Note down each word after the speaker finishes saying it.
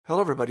Hello,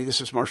 everybody. This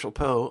is Marshall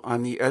Poe.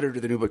 I'm the editor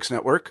of the New Books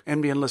Network.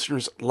 NBN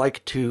listeners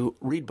like to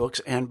read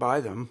books and buy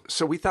them.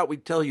 So we thought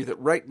we'd tell you that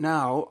right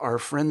now, our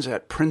friends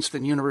at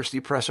Princeton University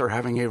Press are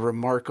having a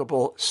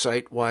remarkable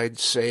site-wide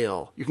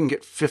sale. You can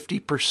get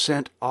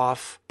 50%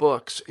 off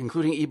books,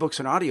 including ebooks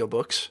and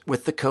audiobooks,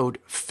 with the code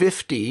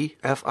 50,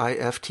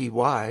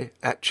 F-I-F-T-Y,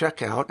 at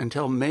checkout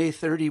until May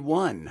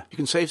 31. You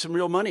can save some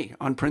real money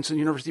on Princeton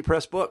University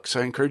Press books.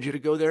 I encourage you to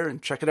go there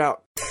and check it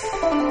out.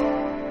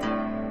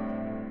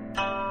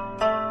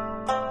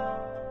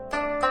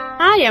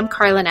 Hi, I'm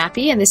Carla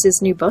Nappi, and this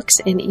is New Books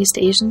in East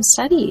Asian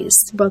Studies.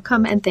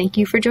 Welcome, and thank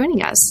you for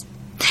joining us.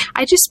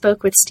 I just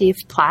spoke with Steve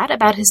Platt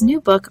about his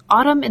new book,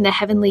 Autumn in the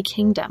Heavenly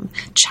Kingdom,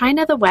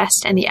 China, the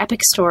West, and the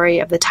Epic Story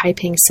of the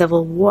Taiping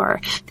Civil War.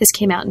 This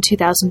came out in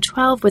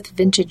 2012 with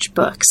Vintage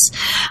Books.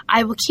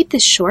 I will keep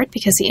this short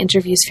because the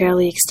interview is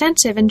fairly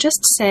extensive and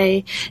just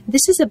say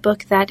this is a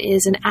book that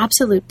is an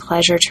absolute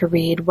pleasure to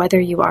read, whether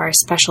you are a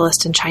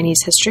specialist in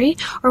Chinese history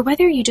or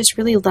whether you just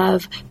really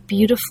love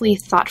beautifully,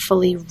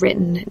 thoughtfully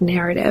written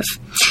narrative.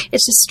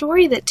 It's a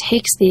story that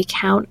takes the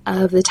account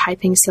of the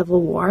Taiping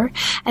Civil War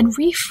and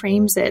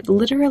reframes it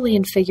literally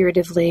and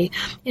figuratively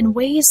in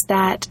ways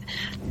that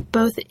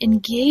both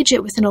engage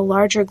it within a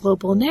larger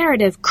global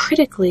narrative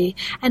critically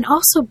and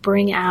also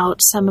bring out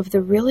some of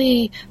the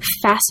really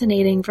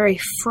fascinating, very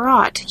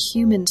fraught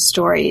human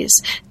stories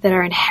that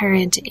are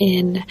inherent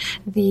in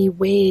the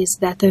ways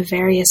that the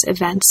various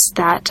events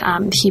that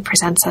he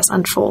presents us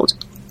unfold.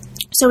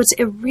 So it's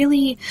a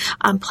really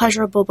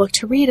pleasurable book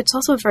to read. It's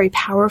also a very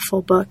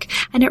powerful book,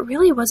 and it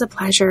really was a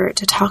pleasure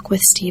to talk with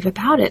Steve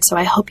about it. So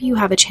I hope you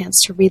have a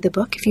chance to read the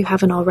book if you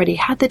haven't already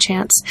had the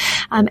chance,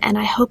 and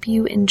I hope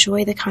you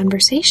enjoy the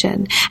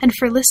conversation. And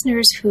for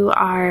listeners who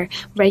are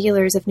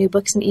regulars of New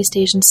Books in East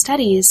Asian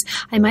Studies,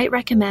 I might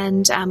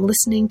recommend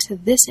listening to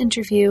this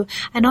interview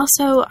and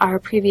also our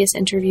previous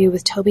interview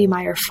with Toby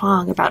Meyer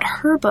Fong about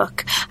her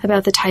book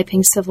about the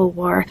Taiping Civil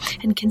War,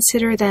 and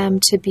consider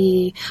them to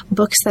be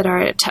books that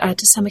are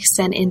to some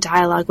extent in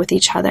dialogue with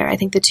each other. I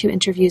think the two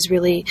interviews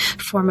really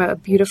form a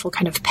beautiful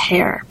kind of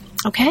pair.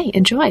 Okay,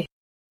 enjoy.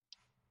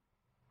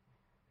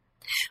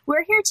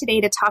 We're here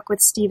today to talk with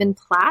Stephen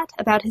Platt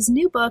about his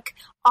new book,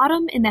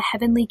 Autumn in the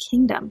Heavenly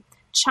Kingdom,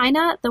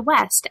 China, the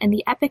West, and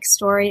the Epic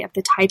Story of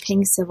the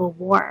Taiping Civil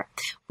War.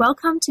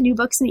 Welcome to New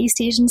Books in East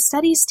Asian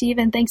Studies, Steve,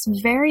 and thanks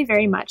very,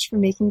 very much for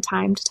making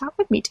time to talk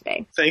with me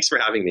today. Thanks for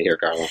having me here,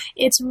 Carla.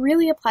 It's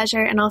really a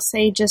pleasure, and I'll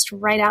say just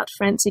right out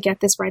front to get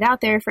this right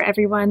out there for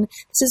everyone,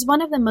 this is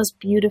one of the most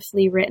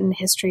beautifully written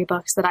history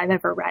books that I've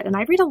ever read, and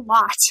I read a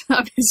lot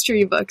of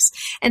history books,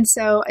 and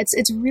so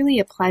it's really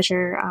a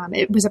pleasure.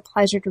 It was a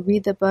pleasure to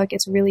read the book.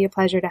 It's really a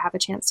pleasure to have a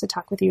chance to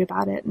talk with you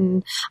about it,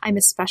 and I'm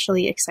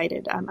especially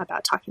excited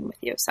about talking with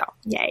you, so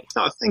yay.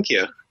 Oh, thank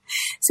you.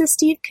 So,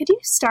 Steve, could you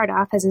start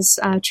off, as is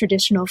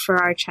traditional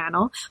for our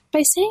channel,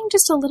 by saying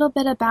just a little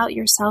bit about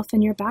yourself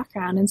and your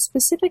background, and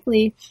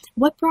specifically,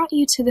 what brought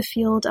you to the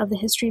field of the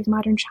history of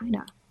modern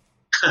China?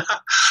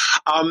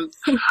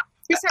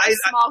 These are a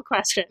small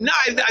question. No,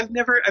 I've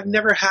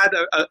never had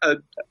a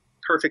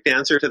perfect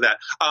answer to that.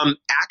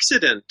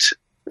 Accident,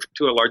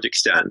 to a large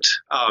extent.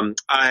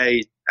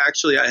 I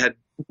had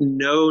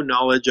no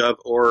knowledge of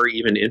or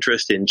even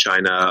interest in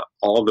China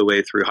all the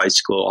way through high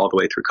school, all the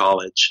way through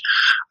college.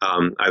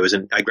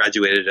 I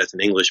graduated as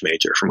an English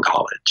major from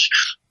college.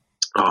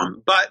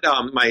 But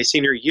my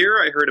senior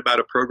year, I heard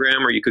about a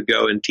program where you could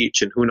go and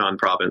teach in Hunan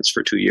province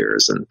for 2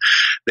 years, and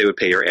they would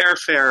pay your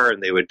airfare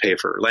and they would pay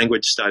for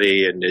language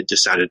study, and it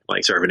just sounded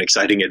like sort of an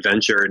exciting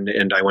adventure,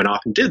 and I went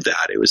off and did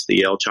that. It was the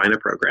Yale China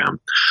program.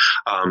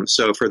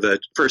 So for the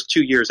first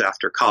 2 years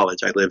after college,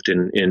 I lived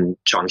in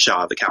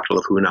Changsha, the capital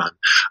of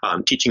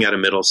Hunan, teaching at a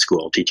middle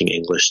school, teaching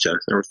English to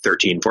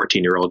 13,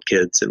 14-year-old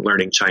kids and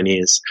learning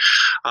Chinese.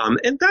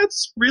 And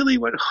that's really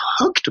what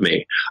hooked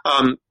me.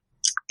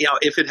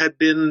 If it had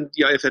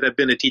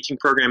been a teaching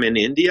program in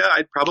India,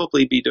 I'd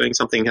probably be doing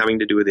something having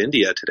to do with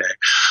India today.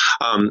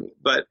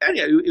 But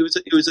anyway,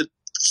 it was a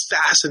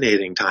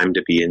fascinating time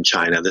to be in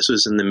China. This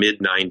was in the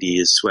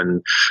mid-90s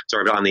when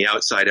sort of on the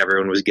outside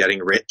everyone was getting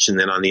rich, and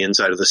then on the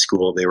inside of the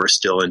school they were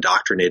still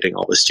indoctrinating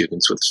all the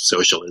students with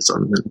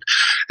socialism,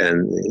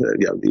 and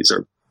these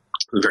are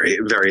very,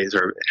 very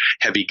sort of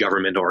heavy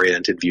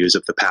government-oriented views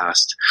of the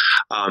past.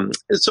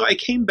 So I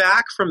came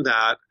back from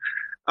that.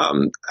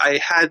 I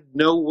had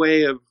no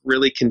way of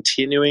really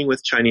continuing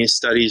with Chinese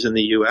studies in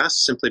the U.S.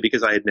 simply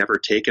because I had never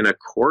taken a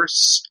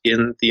course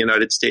in the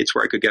United States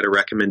where I could get a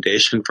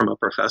recommendation from a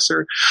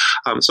professor.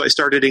 So I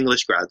started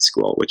English grad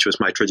school, which was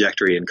my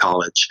trajectory in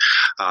college.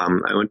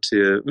 I went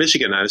to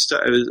Michigan. I was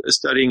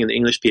studying in the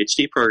English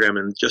PhD program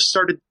and just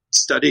started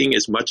studying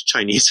as much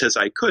Chinese as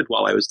I could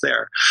while I was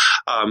there.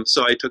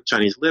 So I took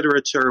Chinese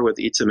literature with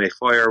Itzame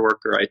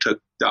Feuerwerker.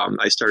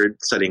 I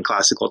started studying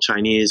classical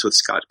Chinese with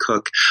Scott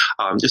Cook.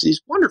 Just these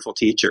wonderful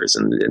teachers,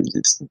 and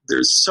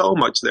there's so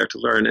much there to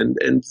learn.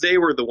 And they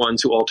were the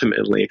ones who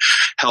ultimately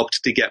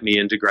helped to get me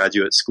into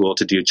graduate school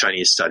to do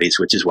Chinese studies,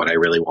 which is what I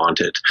really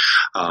wanted.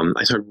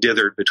 I sort of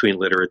dithered between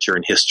literature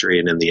and history,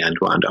 and in the end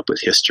wound up with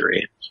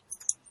history.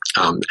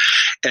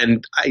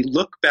 And I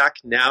look back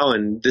now,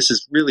 and this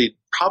is really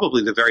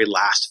probably the very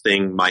last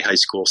thing my high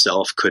school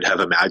self could have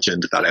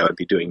imagined that I would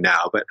be doing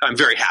now, but I'm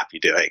very happy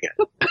doing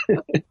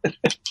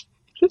it.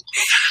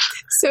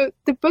 So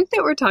the book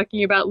that we're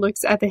talking about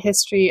looks at the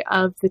history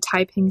of the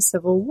Taiping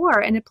Civil War,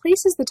 and it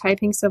places the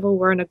Taiping Civil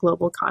War in a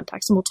global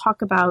context. And we'll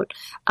talk about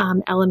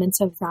elements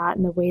of that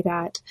and the way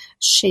that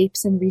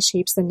shapes and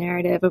reshapes the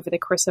narrative over the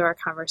course of our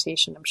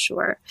conversation, I'm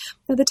sure.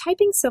 Now, the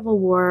Taiping Civil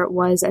War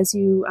was, as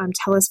you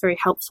tell us very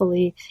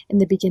helpfully in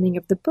the beginning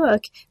of the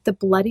book, the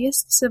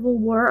bloodiest civil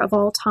war of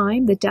all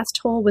time. The death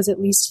toll was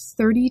at least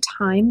 30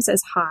 times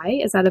as high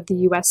as that of the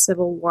U.S.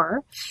 Civil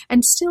War,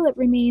 and still it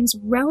remains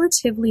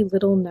relatively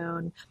little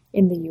known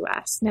in the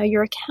U.S. Now,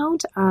 your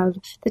account of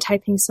the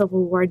Taiping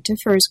Civil War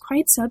differs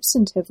quite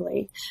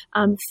substantively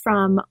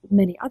from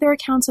many other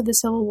accounts of the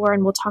Civil War,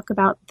 and we'll talk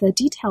about the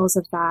details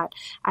of that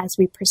as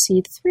we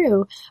proceed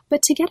through.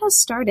 But to get us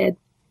started,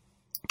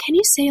 can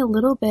you say a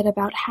little bit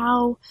about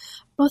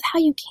both how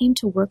you came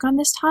to work on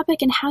this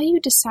topic and how you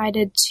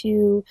decided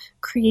to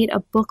create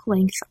a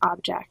book-length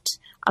object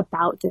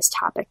about this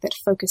topic that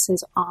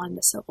focuses on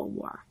the Civil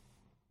War?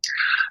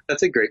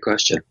 That's a great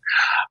question.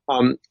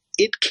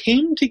 It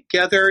came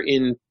together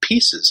in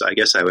pieces, I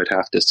guess I would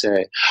have to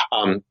say.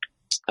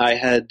 I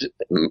had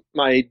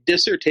my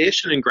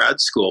dissertation in grad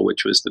school,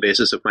 which was the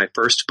basis of my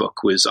first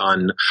book, was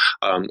on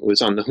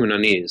the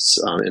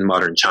Hunanese in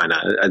modern China.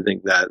 I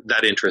think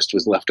that interest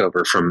was left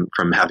over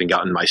from having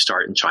gotten my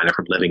start in China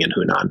from living in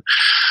Hunan.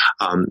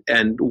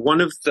 And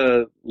one of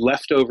the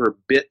leftover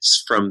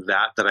bits from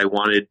that I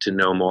wanted to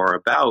know more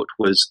about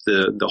was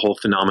the whole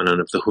phenomenon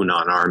of the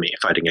Hunan army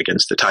fighting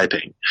against the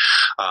Taiping.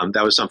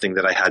 That was something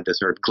that I had to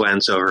sort of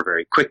glance over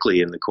very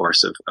quickly in the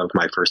course of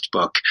my first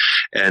book.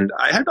 And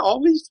I had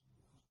always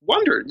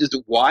wondered just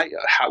why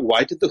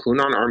did the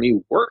Hunan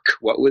army work?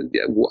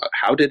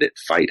 How did it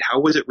fight? How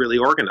was it really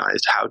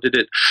organized? How did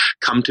it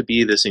come to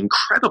be this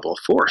incredible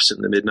force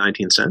in the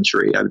mid-19th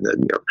century? I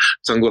mean,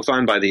 Sun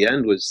Guofan by the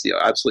end was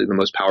absolutely the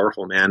most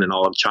powerful man in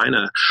all of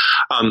China.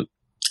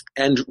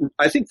 And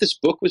I think this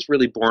book was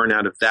really born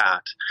out of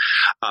that.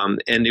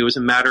 And it was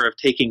a matter of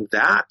taking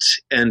that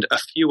and a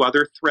few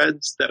other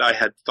threads that I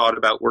had thought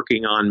about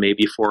working on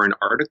maybe for an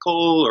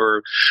article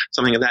or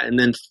something like that, and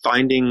then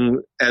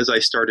finding as I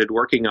started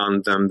working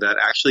on them that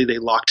actually they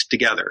locked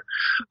together,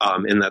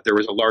 and that there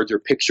was a larger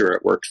picture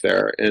at work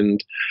there.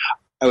 And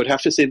I would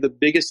have to say the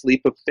biggest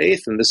leap of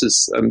faith, and this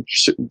is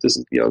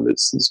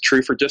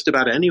true for just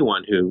about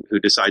anyone who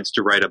decides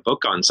to write a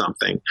book on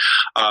something.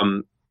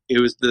 It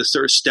was the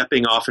sort of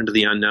stepping off into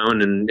the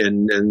unknown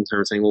and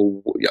sort of saying,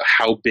 well,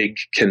 how big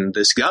can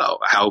this go?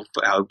 How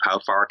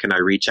far can I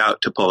reach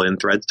out to pull in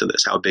threads to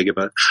this? How big of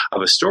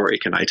a story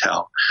can I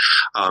tell?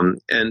 And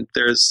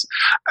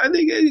I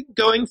think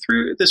going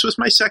through, this was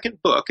my second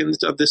book, and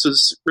this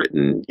was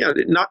written,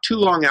 not too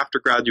long after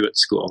graduate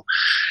school.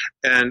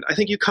 And I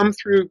think you come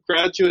through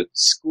graduate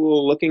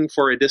school looking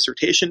for a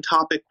dissertation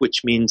topic,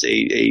 which means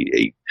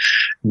a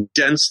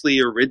densely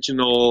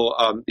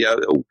original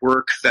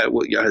work that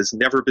has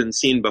never been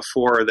seen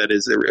before, that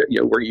is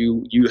where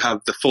you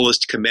have the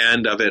fullest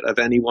command of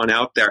anyone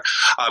out there,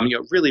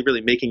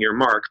 really making your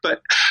mark.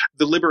 But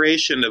the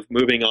liberation of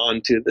moving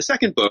on to the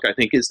second book, I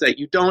think, is that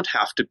you don't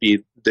have to be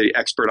the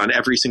expert on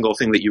every single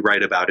thing that you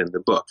write about in the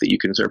book, that you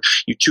can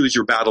you choose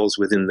your battles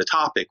within the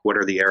topic. What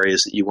are the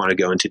areas that you want to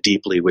go into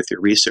deeply with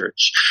your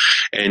research?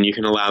 And you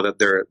can allow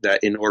that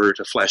in order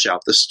to flesh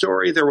out the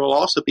story, there will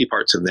also be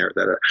parts in there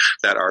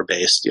that are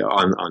based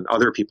on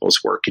other people's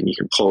work, and you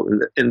can pull,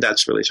 and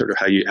that's really sort of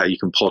how you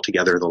can pull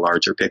together the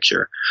larger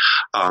picture.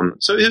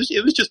 So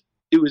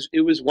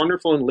it was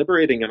wonderful and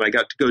liberating, and I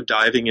got to go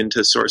diving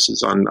into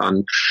sources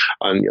on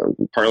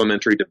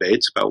parliamentary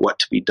debates about what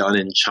to be done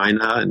in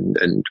China,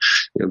 and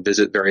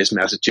visit various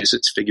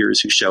Massachusetts figures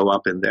who show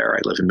up in there. I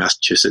live in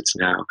Massachusetts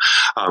now.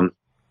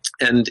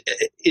 And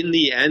in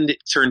the end, it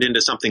turned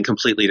into something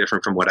completely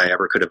different from what I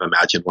ever could have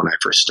imagined when I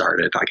first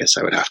started, I guess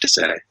I would have to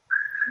say.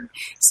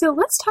 So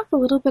let's talk a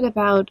little bit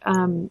about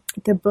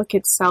the book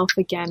itself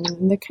again,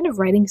 and the kind of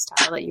writing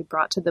style that you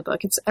brought to the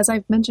book. It's, as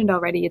I've mentioned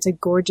already, it's a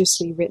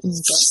gorgeously written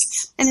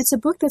book, and it's a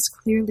book that's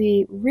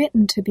clearly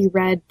written to be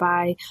read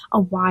by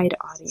a wide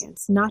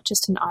audience, not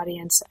just an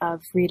audience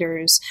of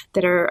readers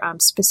that are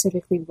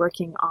specifically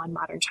working on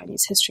modern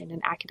Chinese history in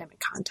an academic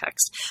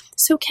context.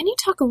 So can you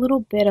talk a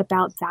little bit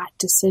about that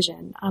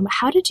decision?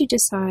 How did you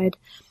decide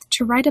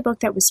to write a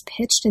book that was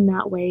pitched in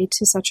that way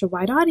to such a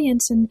wide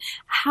audience, and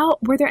how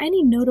were there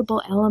any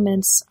notable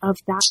elements of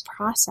that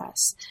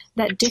process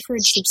that differed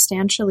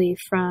substantially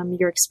from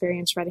your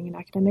experience writing an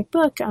academic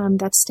book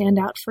that stand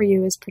out for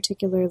you as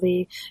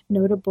particularly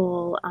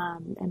notable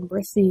and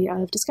worthy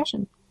of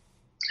discussion?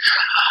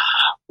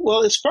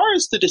 Well, as far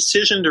as the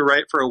decision to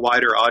write for a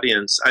wider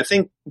audience, I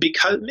think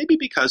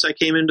because I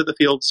came into the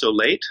field so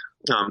late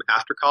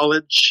after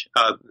college,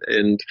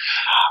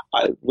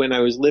 when I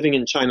was living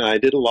in China, I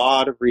did a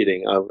lot of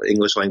reading of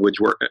English language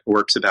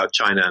works about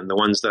China, and the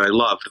ones that I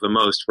loved the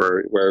most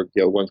were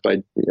ones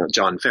by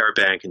John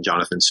Fairbank and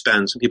Jonathan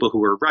Spence, people who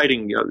were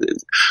writing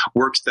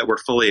works that were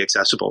fully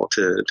accessible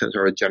to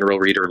sort of a general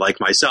reader like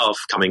myself,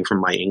 coming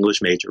from my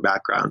English major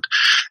background,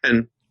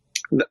 and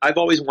I've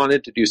always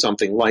wanted to do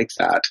something like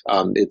that.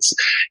 It's,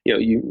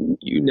 you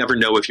never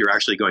know if you're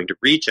actually going to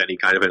reach any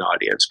kind of an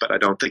audience, but I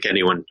don't think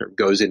anyone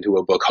goes into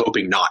a book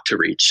hoping not to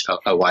reach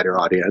a wider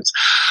audience.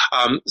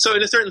 So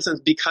in a certain sense,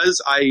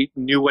 because I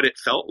knew what it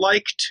felt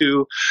like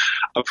to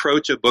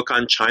approach a book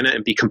on China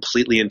and be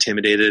completely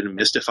intimidated and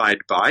mystified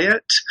by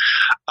it,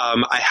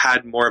 I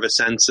had more of a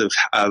sense of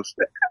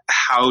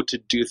how to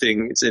do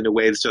things in a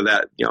way so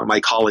that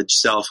my college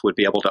self would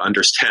be able to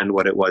understand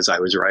what it was I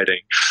was writing.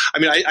 I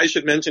mean, I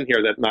should mention here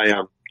that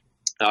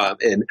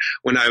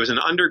when I was an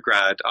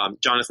undergrad,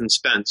 Jonathan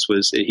Spence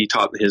he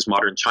taught his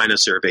Modern China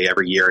survey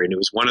every year, and it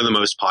was one of the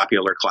most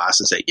popular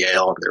classes at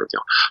Yale. And there were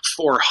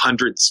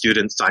 400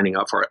 students signing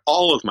up for it.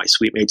 All of my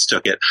suite mates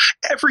took it.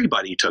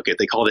 Everybody took it.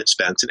 They called it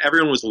Spence, and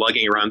everyone was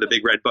lugging around the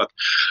big red book.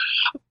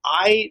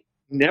 I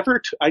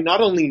not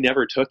only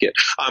never took it,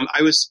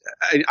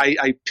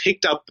 I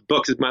picked up the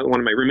book, one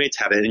of my roommates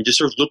had it, and just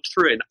sort of looked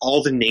through it, and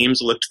all the names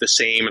looked the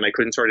same, and I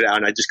couldn't sort it out,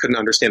 and I just couldn't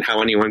understand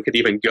how anyone could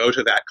even go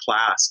to that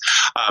class.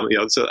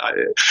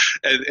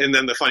 And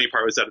then the funny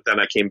part was that then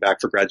I came back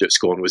for graduate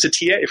school and was a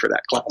TA for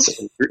that class,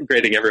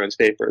 grading everyone's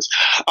papers.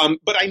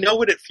 But I know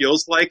what it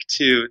feels like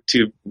to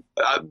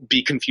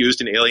be confused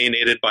and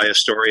alienated by a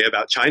story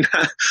about China,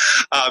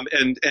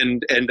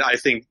 and I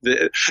think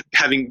that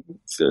having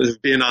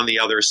been on the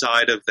other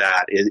side of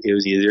that, it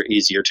was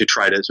easier to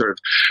try to sort of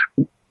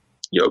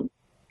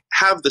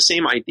have the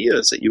same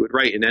ideas that you would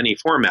write in any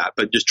format,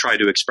 but just try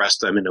to express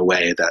them in a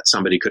way that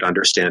somebody could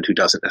understand who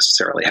doesn't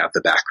necessarily have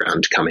the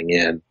background coming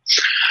in.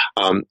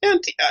 And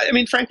I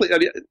mean, frankly,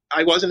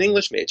 I was an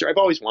English major. I've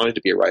always wanted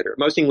to be a writer.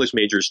 Most English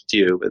majors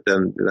do, but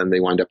then they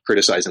wind up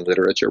criticizing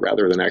literature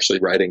rather than actually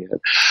writing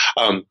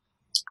it.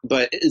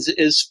 But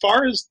as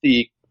far as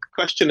the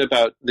question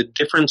about the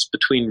difference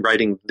between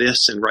writing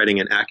this and writing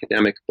an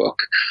academic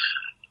book,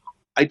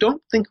 I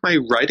don't think my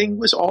writing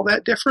was all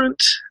that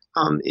different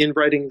in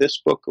writing this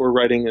book or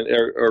writing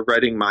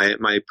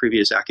my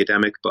previous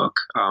academic book.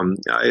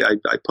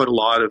 I put a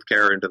lot of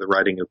care into the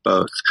writing of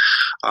both.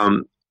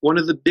 One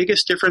of the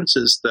biggest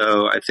differences,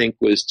 though, I think,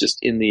 was just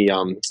in the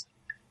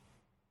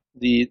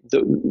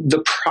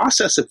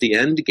process of the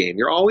end game.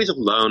 You're always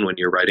alone when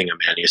you're writing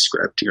a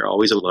manuscript. You're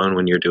always alone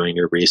when you're doing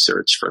your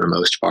research, for the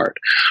most part.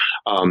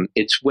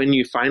 It's when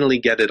you finally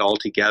get it all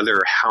together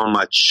how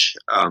much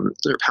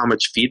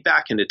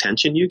feedback and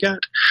attention you get.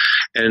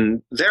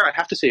 And there, I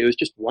have to say, it was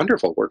just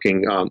wonderful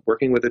working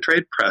with the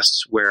trade press,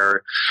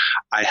 where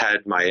I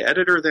had my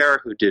editor there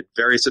who did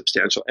very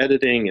substantial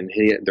editing, and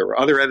there were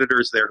other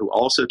editors there who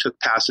also took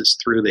passes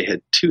through. They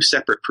had 2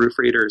 separate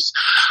proofreaders.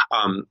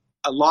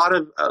 A lot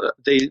of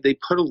they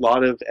put a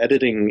lot of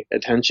editing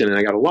attention, and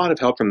I got a lot of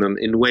help from them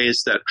in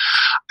ways that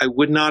I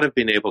would not have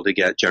been able to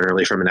get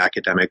generally from an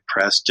academic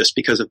press, just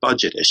because of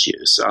budget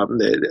issues.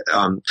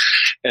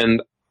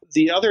 And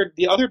the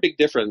other big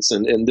difference,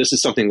 and this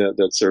is something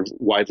that's sort of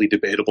widely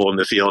debatable in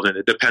the field, and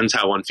it depends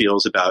how one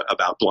feels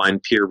about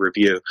blind peer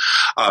review.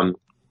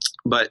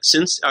 But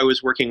since I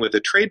was working with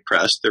a trade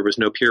press, there was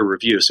no peer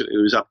review, so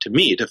it was up to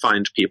me to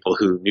find people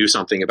who knew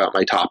something about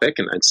my topic,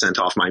 and I'd sent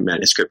off my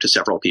manuscript to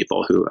several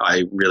people who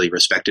I really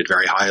respected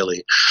very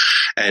highly.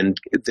 And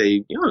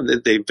they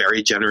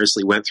very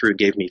generously went through and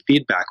gave me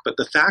feedback. But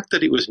the fact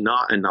that it was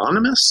not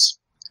anonymous,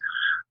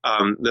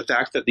 the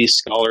fact that these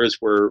scholars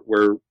were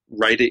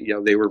writing,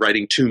 they were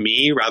writing to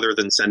me rather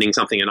than sending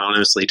something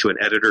anonymously to an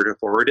editor to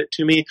forward it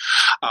to me,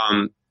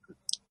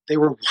 they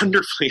were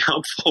wonderfully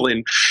helpful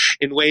in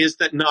ways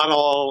that not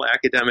all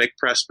academic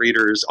press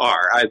readers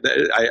are. I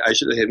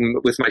should have,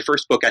 with my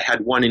first book, I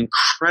had one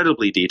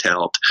incredibly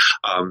detailed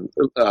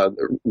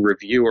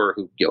reviewer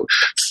who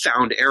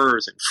found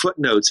errors and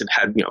footnotes and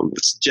had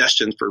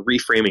suggestions for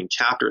reframing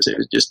chapters. It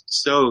was just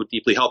so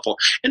deeply helpful.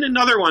 And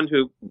another one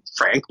who,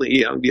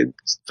 frankly,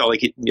 felt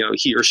like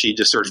he or she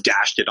just sort of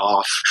dashed it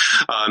off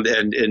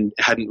and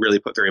hadn't really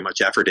put very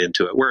much effort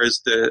into it. Whereas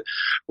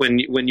when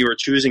you are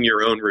choosing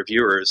your own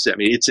reviewers, I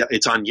mean,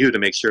 it's on you to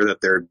make sure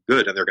that they're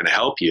good and they're going to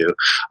help you,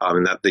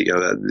 and that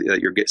that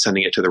you're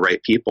sending it to the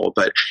right people.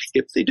 But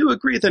if they do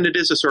agree, then it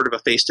is a sort of a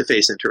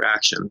face-to-face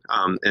interaction,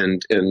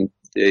 and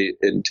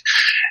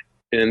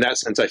in that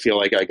sense, I feel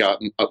like I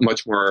got a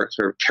much more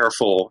sort of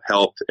careful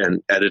help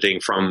and editing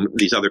from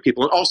these other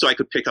people. And also, I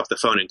could pick up the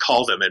phone and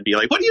call them and be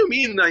like, "What do you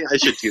mean I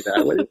should do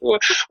that?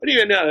 What do you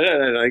mean?"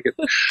 And I could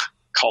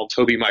call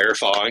Toby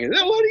Meyer-Fong and,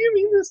 "What do you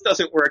mean this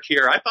doesn't work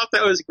here? I thought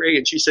that was great."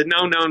 And she said,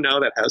 "No,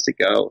 that has to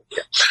go."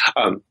 Yeah.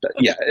 But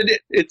yeah,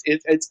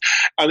 it's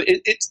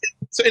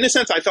so in a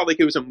sense, I felt like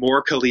it was a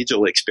more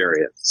collegial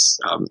experience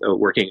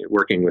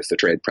working with the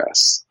trade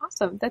press.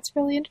 Awesome. That's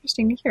really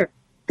interesting to hear.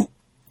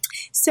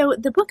 So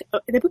the book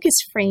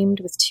is framed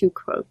with two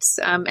quotes,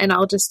 and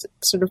I'll just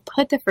sort of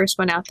put the first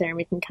one out there, and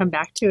we can come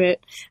back to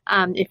it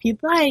if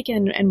you'd like,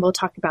 and we'll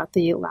talk about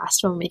the last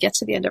one when we get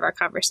to the end of our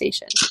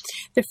conversation.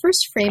 The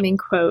first framing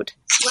quote: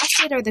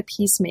 "Blessed are the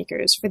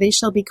peacemakers, for they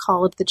shall be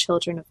called the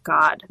children of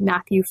God."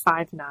 Matthew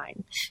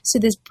 5:9. So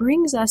this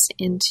brings us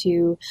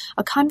into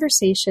a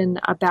conversation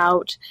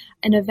about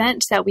an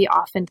event that we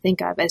often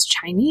think of as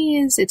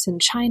Chinese. It's in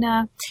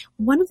China.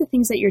 One of the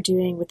things that you're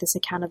doing with this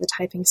account of the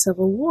Taiping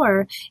Civil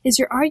War is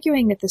you're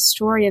arguing that the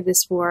story of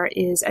this war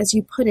is, as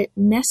you put it,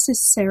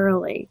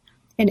 necessarily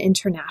an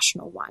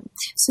international one.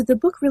 So the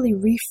book really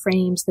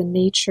reframes the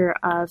nature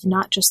of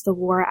not just the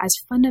war as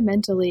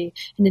fundamentally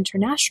an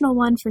international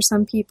one for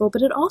some people,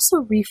 but it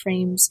also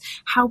reframes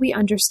how we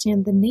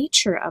understand the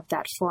nature of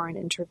that foreign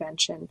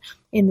intervention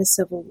in the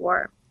Civil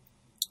War.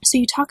 So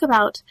you talk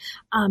about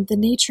the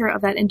nature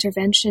of that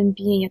intervention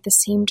being at the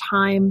same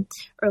time,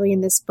 early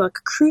in this book,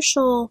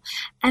 crucial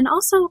and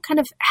also kind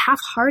of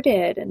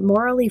half-hearted and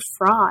morally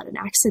fraught and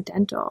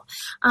accidental.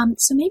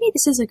 So maybe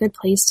this is a good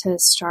place to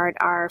start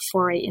our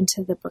foray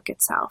into the book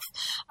itself.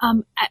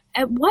 Can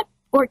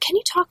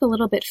you talk a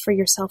little bit for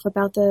yourself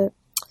about the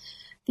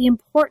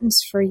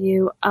importance for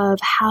you of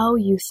how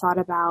you thought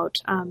about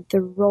the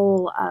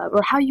role of,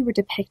 or how you were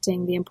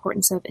depicting the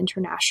importance of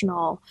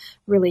international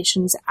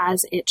relations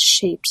as it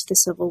shaped the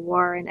Civil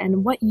War,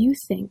 and what you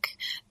think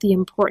the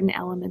important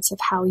elements of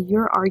how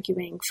you're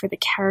arguing for the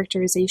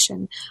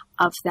characterization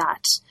of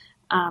that,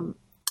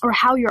 or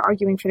how you're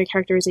arguing for the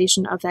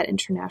characterization of that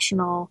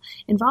international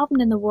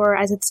involvement in the war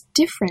as it's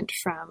different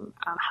from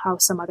how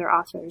some other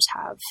authors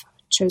have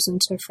chosen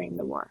to frame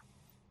the war.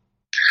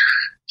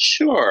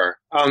 Sure.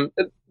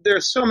 There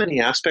are so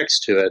many aspects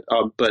to it,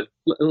 but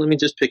let me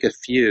just pick a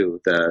few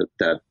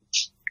that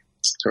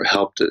sort of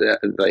helped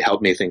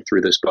me think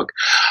through this book.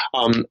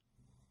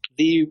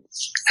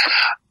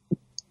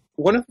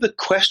 One of the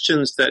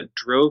questions that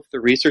drove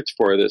the research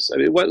for this, I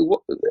mean,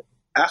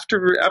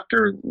 after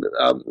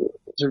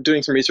sort of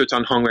doing some research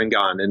on Hong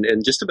Rengan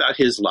and just about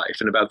his life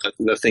and about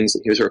the things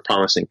that he was sort of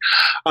promising,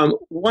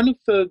 one of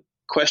the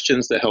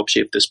questions that helped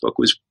shape this book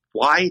was,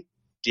 why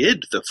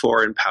did the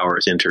foreign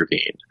powers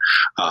intervene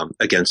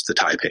against the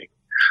Taiping?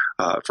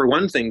 For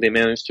one thing, they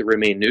managed to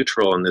remain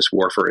neutral in this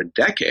war for a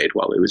decade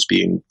while it was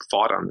being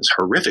fought on this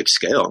horrific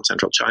scale in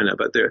central China.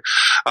 But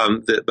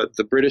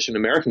the British and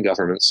American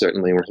governments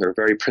certainly were in a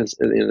very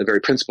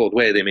principled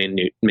way. They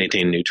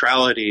maintained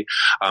neutrality.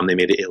 They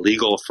made it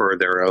illegal for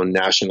their own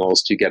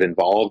nationals to get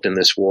involved in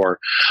this war.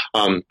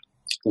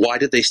 Why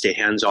did they stay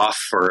hands off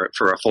for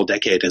a full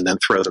decade and then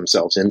throw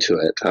themselves into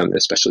it?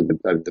 Especially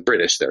the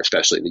British there,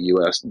 especially the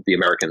U.S. The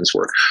Americans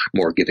were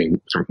more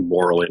giving sort of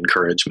moral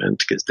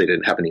encouragement because they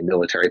didn't have any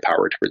military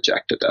power to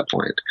project at that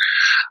point.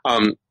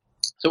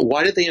 So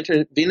why did they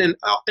intervene?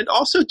 And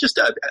also just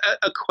a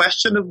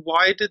question of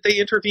why did they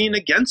intervene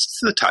against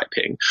the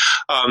Taiping?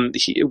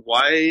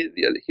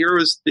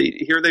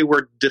 Here they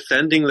were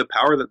defending the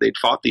power that they'd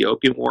fought the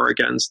Opium War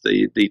against.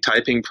 The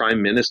Taiping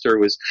prime minister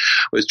was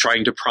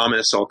trying to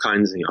promise all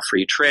kinds of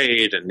free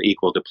trade and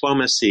equal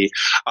diplomacy,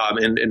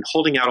 and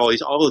holding out all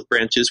these olive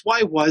branches.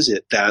 Why was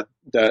it that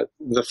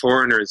the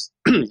foreigners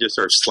just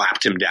sort of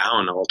slapped him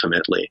down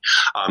ultimately,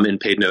 and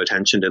paid no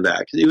attention to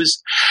that? Because it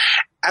was,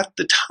 at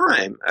the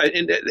time,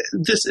 and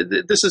this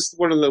is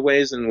one of the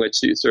ways in which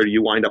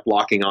you wind up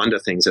locking onto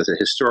things as a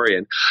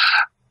historian.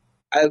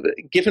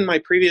 Given my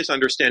previous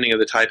understanding of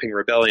the Taiping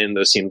Rebellion,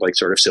 those seemed like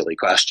sort of silly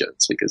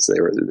questions because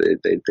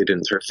they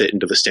didn't sort of fit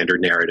into the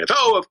standard narrative.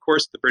 Oh, of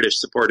course, the British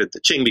supported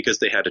the Qing because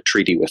they had a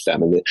treaty with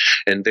them,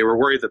 and they were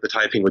worried that the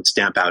Taiping would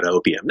stamp out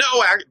opium.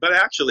 No, but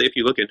actually, if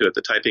you look into it,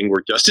 the Taiping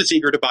were just as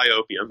eager to buy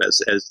opium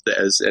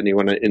as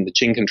anyone in the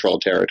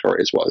Qing-controlled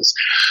territories was.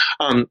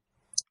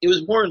 It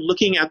was more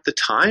looking at the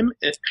time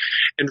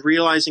and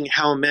realizing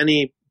how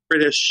many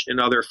British and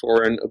other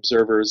foreign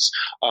observers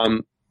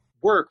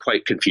were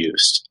quite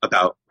confused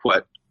about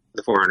what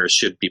the foreigners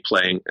should be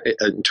playing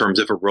in terms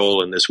of a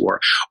role in this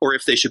war, or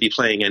if they should be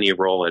playing any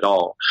role at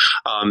all.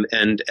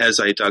 And as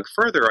I dug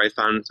further, I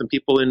found some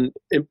people in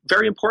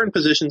very important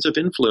positions of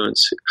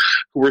influence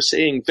who were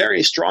saying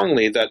very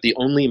strongly that the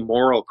only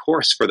moral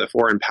course for the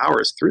foreign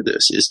powers through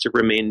this is to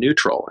remain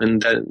neutral.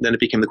 And then it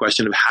became the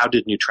question of how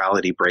did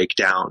neutrality break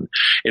down,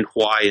 and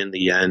why in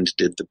the end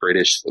did the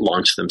British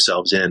launch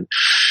themselves in?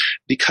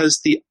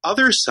 Because the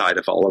other side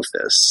of all of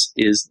this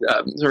is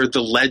sort of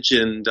the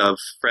legend of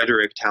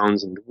Frederick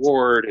Townsend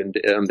Ward and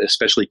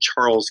especially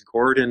Charles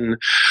Gordon,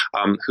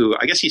 who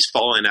I guess he's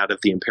fallen out of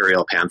the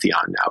imperial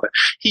pantheon now, but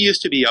he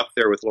used to be up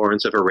there with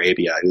Lawrence of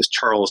Arabia. It was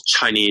Charles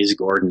Chinese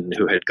Gordon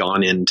who had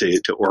gone in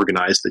to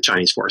organize the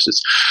Chinese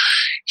forces.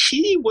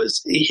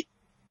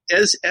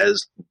 As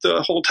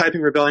the whole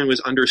Taiping Rebellion was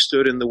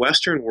understood in the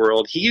Western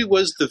world, he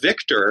was the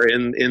victor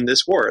in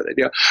this war.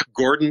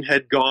 Gordon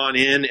had gone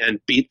in and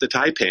beat the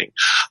Taiping.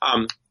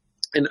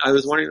 And I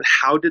was wondering,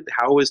 how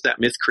was that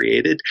myth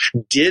created?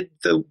 Did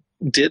the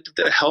did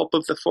the help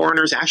of the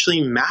foreigners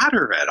actually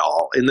matter at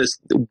all in this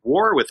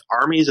war with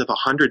armies of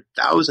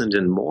 100,000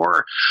 and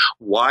more?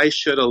 Why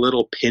should a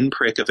little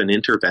pinprick of an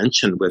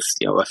intervention with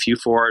a few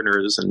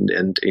foreigners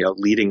and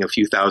leading a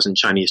few thousand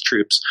Chinese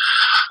troops,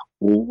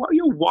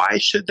 why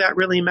should that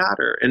really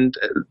matter? And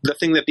the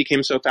thing that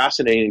became so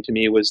fascinating to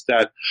me was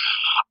that,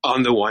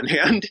 on the one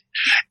hand,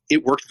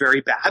 it worked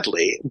very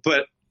badly,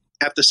 but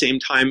at the same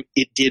time,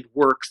 it did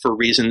work for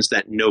reasons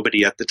that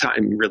nobody at the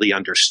time really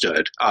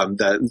understood.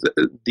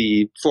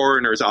 The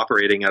foreigners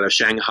operating out of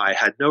Shanghai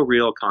had no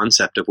real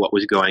concept of what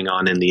was going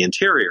on in the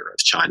interior of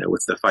China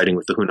with the fighting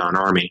with the Hunan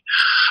army.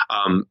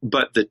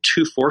 But the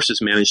two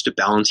forces managed to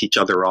balance each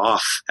other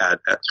off at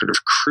sort of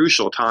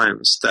crucial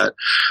times.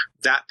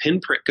 That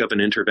pinprick of an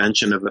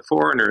intervention of the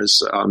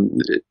foreigners,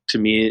 to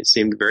me, it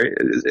seemed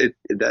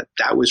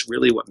that was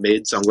really what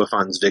made Zheng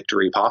Guofan's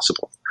victory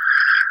possible.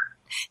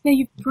 Now,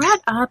 you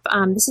brought up,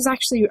 this is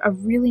actually a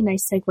really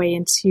nice segue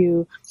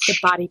into the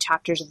body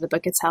chapters of the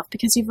book itself,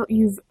 because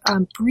you've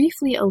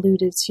briefly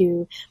alluded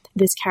to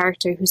this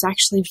character who's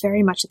actually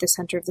very much at the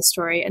center of the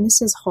story, and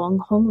this is Hong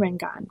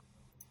Rengan.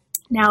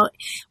 Now,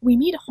 we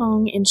meet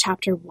Hong in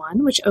Chapter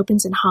 1, which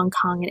opens in Hong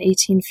Kong in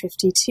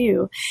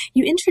 1852.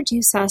 You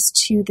introduce us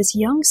to this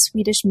young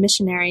Swedish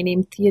missionary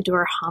named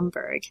Theodor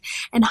Homburg.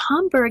 And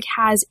Homburg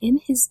has in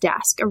his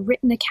desk a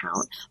written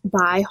account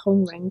by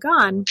Hong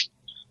Rengan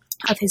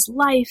of his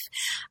life,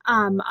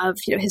 of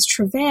his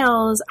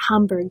travails.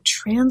 Homburg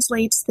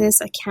translates this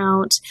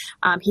account.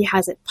 He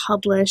has it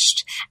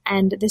published,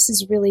 and this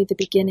is really the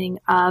beginning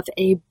of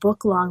a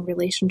book-long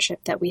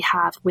relationship that we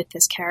have with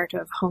this character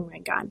of Hong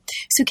Rengan.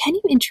 So can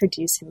you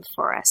introduce him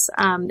for us?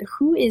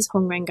 Who is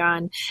Hong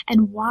Rengan,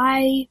 and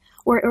why,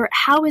 or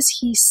how is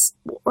he,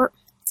 or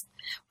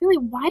really,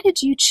 why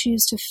did you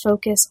choose to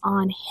focus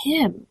on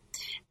him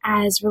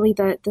as really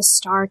the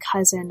star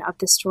cousin of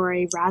the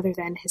story rather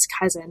than his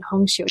cousin,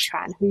 Hong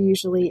Xiuquan, who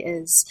usually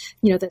is,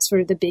 the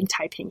sort of the big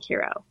Taiping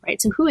hero, right?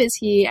 So who is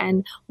he,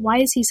 and why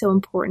is he so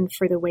important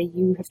for the way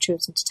you have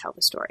chosen to tell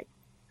the story?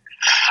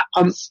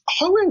 Hong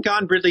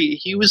Rengan, really,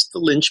 he was the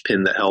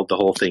linchpin that held the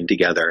whole thing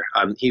together.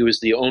 He was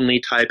the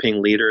only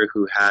Taiping leader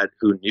who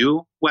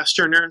knew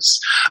Westerners,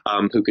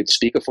 who could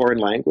speak a foreign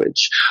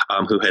language,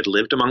 who had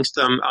lived amongst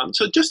them.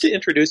 So just to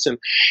introduce him,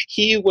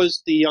 he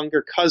was the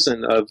younger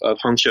cousin of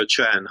Hong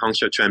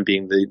Xiuquan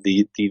being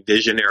the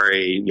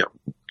visionary,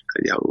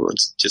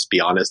 let's just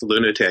be honest,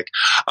 lunatic,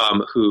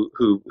 who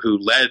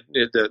led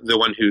the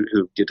one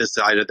who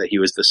decided that he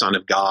was the son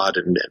of God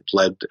and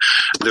led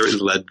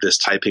this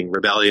Taiping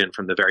rebellion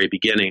from the very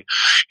beginning.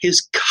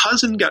 His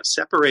cousin got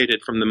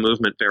separated from the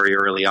movement very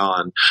early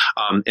on,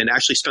 and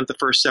actually spent the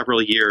first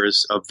several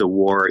years of the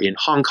war in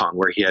Hong Kong,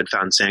 where he had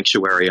found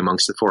sanctuary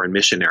amongst the foreign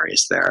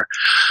missionaries there.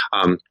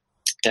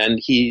 And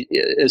he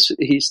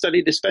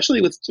studied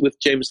especially with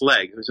James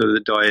Legge, who's the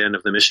doyen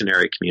of the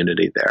missionary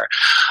community there.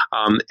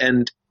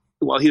 And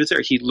while he was there,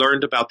 he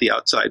learned about the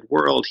outside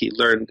world. He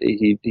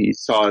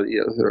saw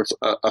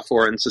a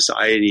foreign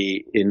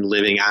society in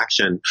living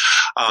action.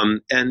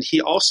 And he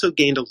also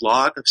gained a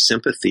lot of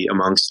sympathy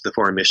amongst the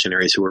foreign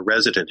missionaries who were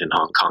resident in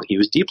Hong Kong. He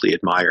was deeply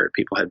admired.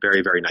 People had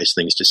very, very nice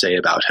things to say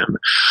about him.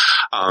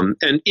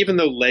 And even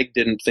though Legge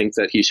didn't think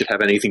that he should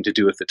have anything to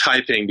do with the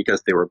Taiping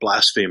because they were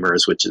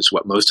blasphemers, which is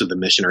what most of the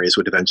missionaries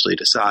would eventually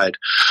decide,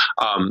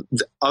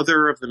 the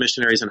other of the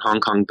missionaries in Hong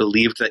Kong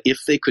believed that if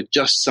they could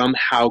just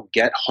somehow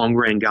get Hong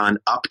Rengan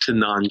up to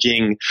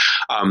Nanjing,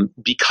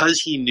 because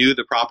he knew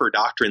the proper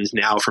doctrines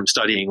now from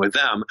studying with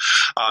them,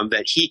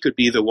 that he could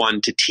be the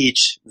one to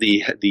teach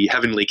the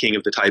heavenly king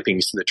of the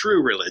Taipings the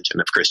true religion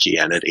of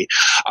Christianity,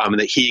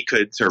 that he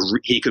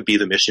could be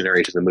the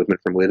missionary to the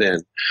movement from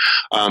within.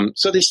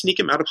 So they sneak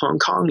him out of Hong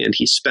Kong, and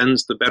he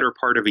spends the better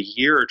part of a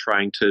year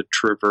trying to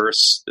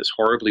traverse this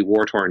horribly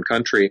war-torn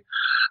country.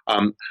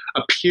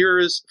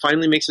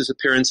 Finally makes his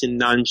appearance in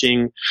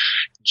Nanjing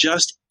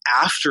just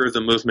after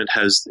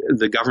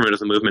the government of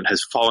the movement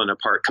has fallen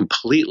apart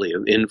completely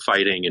of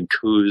infighting and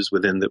coups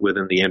within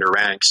the inner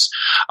ranks.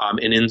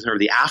 And in sort of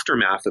the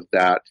aftermath of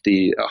that,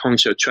 the Hong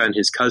Xiuquan,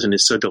 his cousin,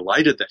 is so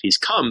delighted that he's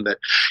come that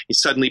he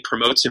suddenly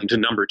promotes him to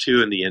number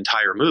 2 in the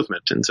entire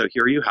movement. And so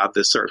here you have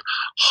this sort of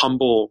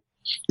humble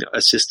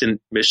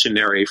assistant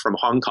missionary from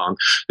Hong Kong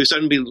who's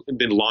suddenly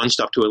been launched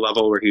up to a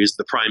level where he's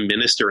the prime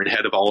minister and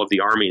head of all of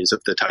the armies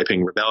of the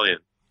Taiping Rebellion.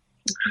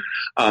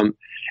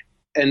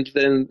 And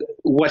then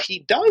what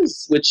he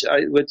does, which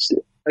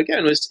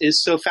again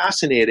is so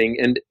fascinating,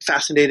 and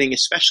fascinating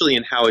especially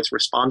in how it's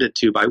responded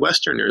to by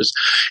Westerners,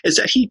 is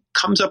that he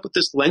comes up with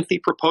this lengthy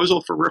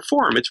proposal for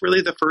reform. It's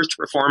really the first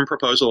reform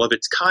proposal of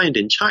its kind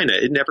in China.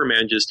 It never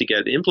manages to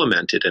get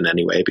implemented in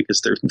any way because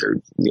they're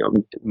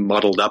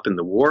muddled up in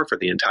the war for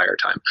the entire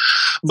time.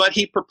 But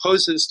he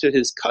proposes to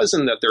his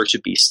cousin that there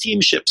should be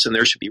steamships, and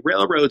there should be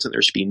railroads, and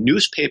there should be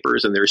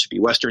newspapers, and there should be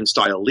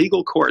Western-style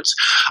legal courts,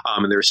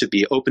 and there should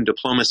be open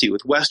diplomacy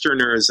with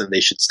Westerners, and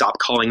they should stop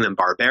calling them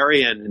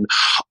barbarian, and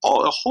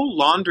a whole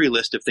laundry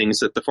list of things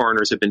that the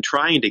foreigners have been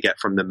trying to get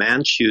from the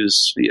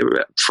Manchus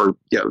for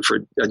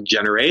a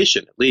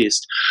generation at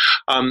least.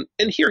 And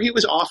here he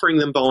was offering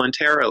them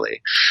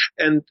voluntarily.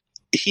 And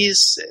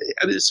he's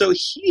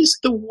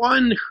the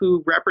one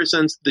who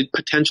represents the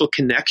potential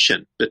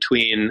connection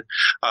between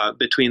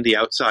the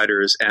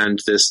outsiders and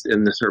the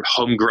sort of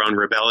homegrown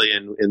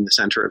rebellion in the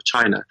center of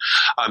China.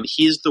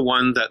 He's the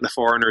one that the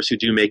foreigners who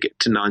do make it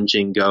to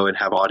Nanjing go and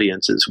have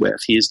audiences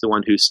with. He's the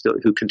one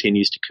who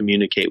continues to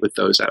communicate with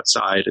those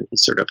outside, and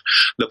he's sort of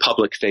the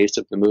public face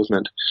of the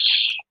movement.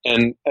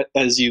 And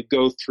as you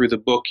go through the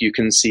book, you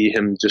can see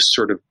him just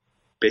sort of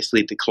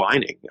basically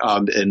declining,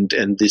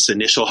 and this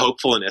initial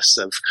hopefulness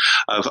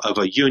of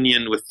a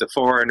union with the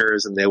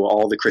foreigners, and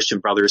all the Christian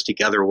brothers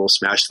together will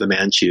smash the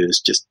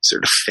Manchus, just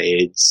sort of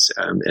fades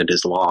and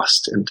is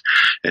lost, and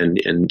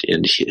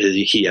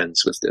he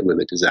ends with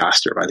a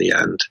disaster by the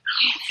end.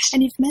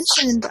 And you've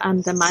mentioned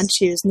the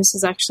Manchus, and this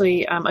is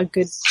actually a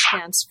good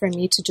chance for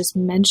me to just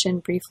mention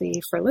briefly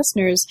for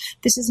listeners.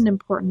 This is an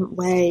important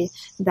way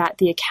that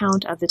the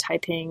account of the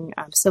Taiping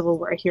Civil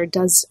War here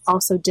does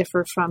also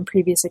differ from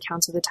previous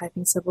accounts of the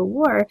Taiping Civil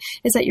War,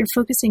 is that you're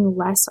focusing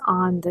less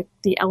on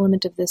the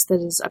element of this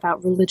that is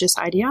about religious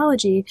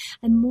ideology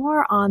and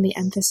more on the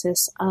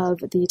emphasis of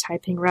the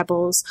Taiping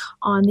rebels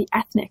on the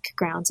ethnic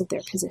grounds of their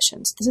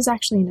positions. This is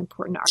actually an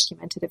important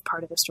argumentative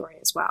part of the story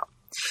as well.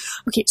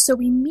 Okay, so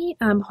we meet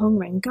Hong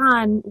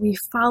Rengan. We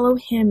follow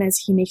him as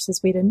he makes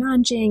his way to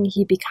Nanjing.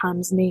 He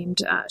becomes named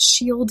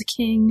Shield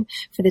King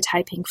for the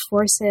Taiping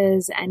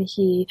forces, and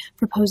he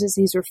proposes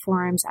these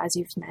reforms, as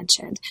you've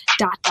mentioned. ...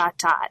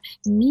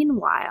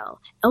 Meanwhile,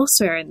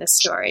 elsewhere in the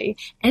story,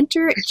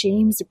 enter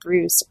James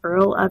Bruce,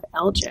 Earl of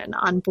Elgin,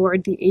 on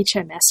board the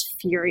HMS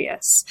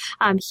Furious.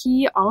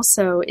 He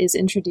also is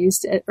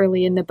introduced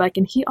early in the book,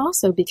 and he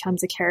also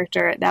becomes a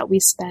character that we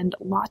spend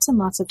lots and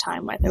lots of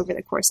time with over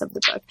the course of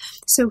the book.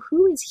 So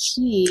who is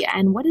he,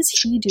 and what is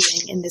he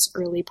doing in this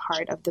early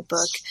part of the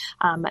book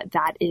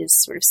that is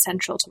sort of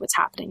central to what's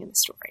happening in the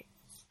story?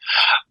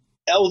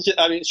 Elgin,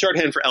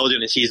 shorthand for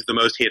Elgin is he's the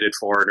most hated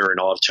foreigner in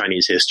all of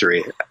Chinese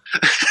history.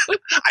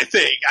 I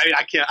think.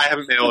 I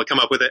haven't been able to come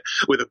up with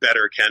a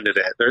better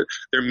candidate.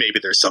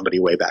 There's somebody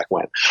way back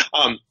when.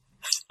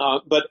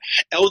 But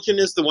Elgin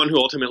is the one who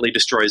ultimately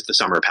destroys the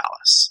Summer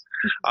Palace.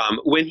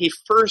 When he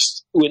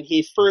first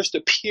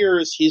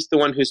appears, he's the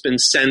one who's been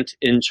sent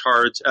in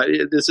charge.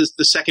 This is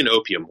the Second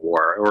Opium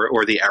War,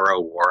 or the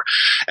Arrow War,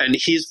 and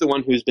he's the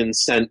one who's been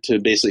sent to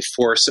basically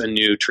force a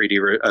new treaty,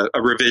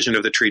 a revision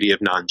of the Treaty of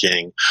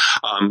Nanjing.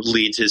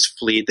 Leads his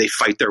fleet. They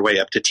fight their way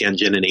up to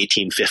Tianjin in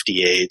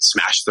 1858,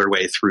 smash their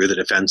way through the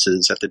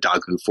defenses at the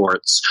Dagu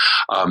forts,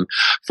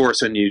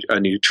 force a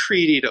new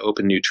treaty to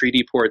open new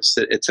treaty ports,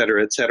 et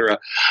cetera, et cetera.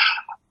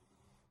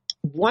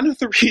 One of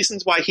the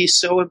reasons why he's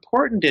so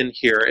important in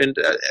here, and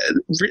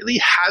really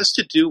has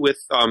to do with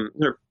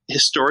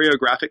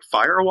historiographic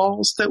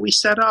firewalls that we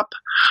set up,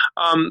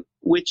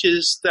 which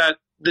is that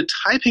the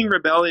Taiping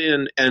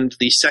Rebellion and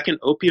the Second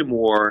Opium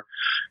War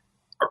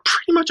are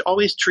pretty much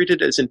always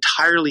treated as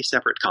entirely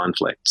separate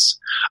conflicts.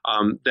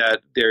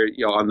 That they're,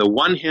 on the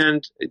one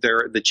hand,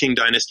 the Qing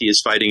dynasty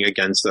is fighting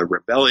against the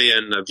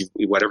rebellion of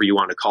whatever you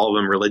want to call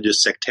them,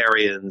 religious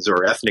sectarians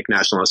or ethnic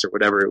nationalists or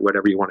whatever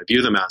you want to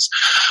view them as.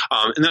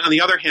 And then on the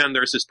other hand,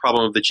 there's this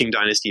problem of the Qing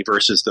dynasty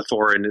versus the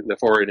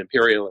foreign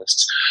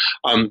imperialists.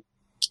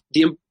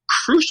 The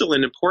crucial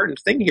and important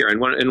thing here, and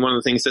one of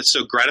the things that's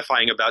so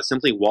gratifying about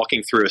simply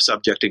walking through a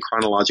subject in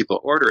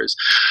chronological order is,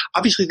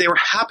 obviously they were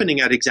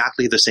happening at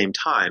exactly the same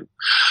time,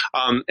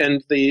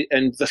 and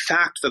the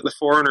fact that the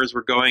foreigners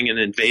were going and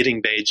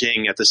invading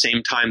Beijing at the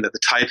same time that the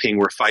Taiping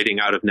were fighting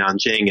out of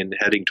Nanjing and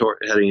heading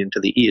into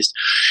the east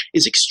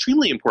is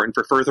extremely important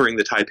for furthering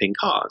the Taiping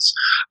cause.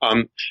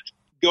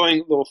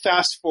 Going a little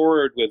fast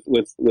forward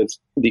with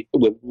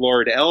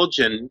Lord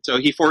Elgin, so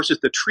he forces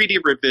the treaty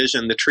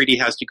revision. The treaty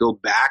has to go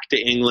back to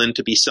England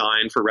to be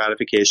signed for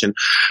ratification.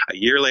 A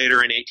year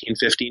later, in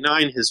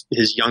 1859,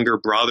 his younger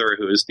brother,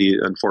 who is the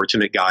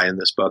unfortunate guy in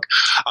this book,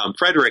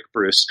 Frederick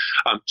Bruce,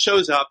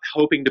 shows up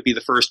hoping to be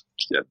the first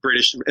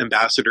British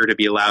ambassador to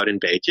be allowed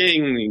in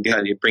Beijing.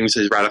 He brings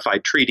his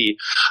ratified treaty,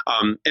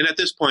 and at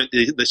this point,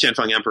 the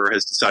Xianfeng Emperor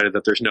has decided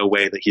that there's no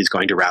way that he's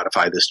going to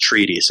ratify this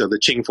treaty. So the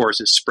Qing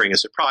forces spring a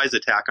surprise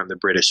attack on the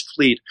British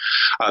fleet.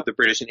 The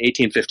British in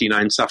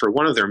 1859 suffer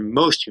one of their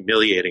most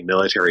humiliating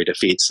military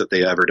defeats that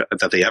they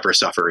ever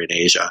suffer in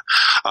Asia.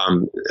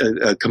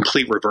 A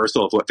complete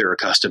reversal of what they're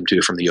accustomed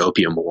to from the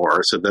Opium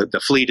War. So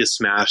the fleet is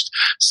smashed.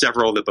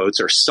 Several of the boats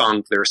are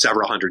sunk. There are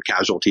several hundred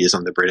casualties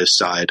on the British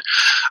side.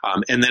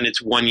 And then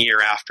it's 1 year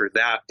after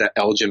that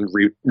Elgin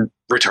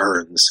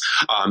returns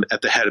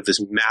at the head of this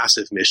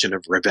massive mission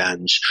of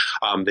revenge.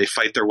 They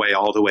fight their way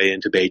all the way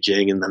into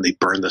Beijing, and then they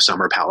burn the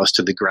Summer Palace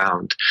to the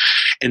ground.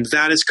 And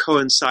that is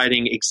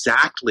coinciding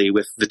exactly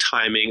with the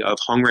timing of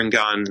Hong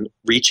Rengan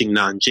reaching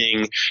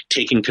Nanjing,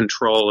 taking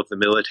control of the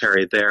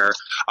military there,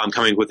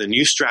 coming with a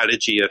new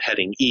strategy of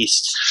heading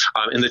east.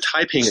 And the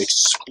Taiping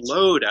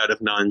explode out of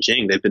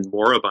Nanjing. They've been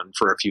moribund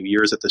for a few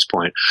years at this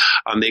point.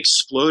 They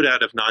explode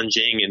out of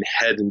Nanjing and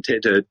head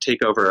to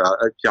take over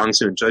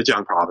Jiangsu and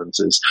Zhejiang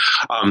provinces.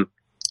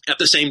 At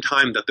the same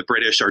time that the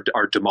British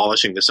are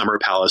demolishing the Summer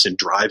Palace and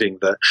driving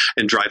the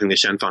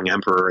Xianfeng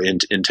Emperor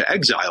into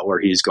exile,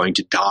 where he's going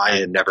to die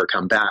and never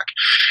come back.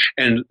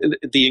 And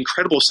the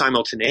incredible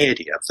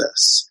simultaneity of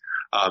this,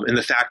 and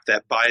the fact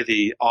that by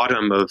the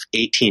autumn of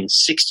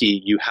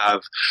 1860, you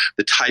have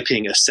the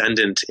Taiping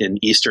ascendant in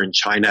eastern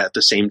China at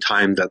the same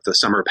time that the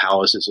Summer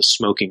Palace is a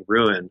smoking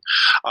ruin,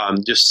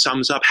 just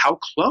sums up how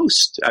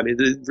close,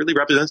 it really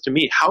represents to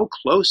me how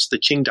close the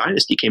Qing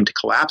dynasty came to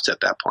collapse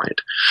at that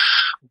point.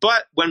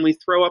 But when we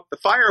throw up the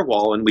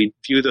firewall and we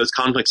view those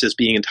conflicts as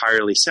being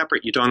entirely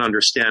separate, you don't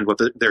understand what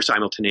their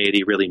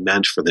simultaneity really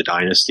meant for the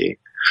dynasty.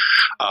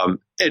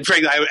 And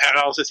frankly,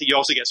 I also see you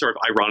also get sort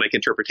of ironic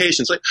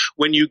interpretations. Like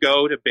when you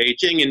go to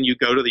Beijing and you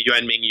go to the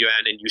Yuanming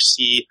Yuan and you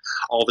see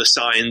all the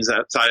signs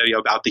outside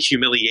about the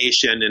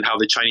humiliation and how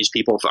the Chinese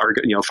people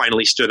are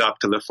finally stood up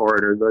to the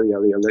foreigner,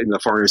 the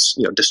foreigners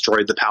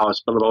destroyed the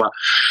palace, blah blah blah.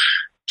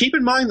 Keep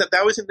in mind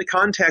that was in the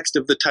context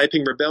of the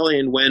Taiping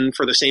Rebellion, when,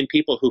 for the same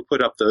people who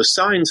put up those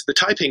signs, the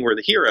Taiping were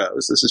the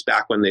heroes. This is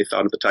back when they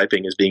thought of the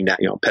Taiping as being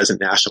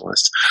peasant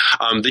nationalists.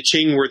 The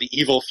Qing were the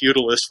evil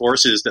feudalist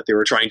forces that they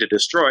were trying to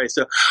destroy.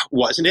 So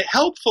wasn't it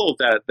helpful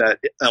that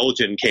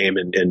Elgin came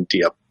and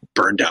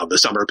burned down the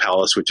Summer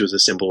Palace, which was a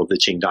symbol of the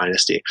Qing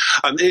dynasty?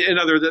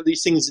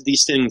 These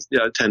things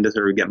tend to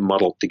sort of get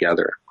muddled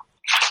together.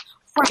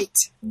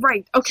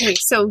 Right. Okay.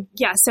 So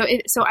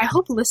I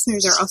hope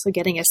listeners are also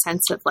getting a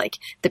sense of like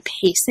the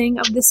pacing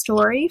of the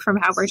story from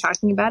how we're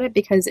talking about it,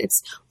 because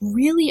it's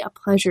really a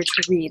pleasure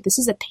to read. This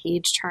is a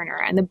page turner,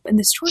 and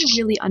the story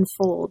really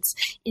unfolds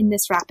in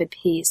this rapid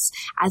pace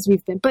as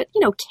we've been, but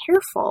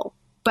careful,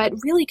 but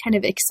really kind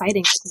of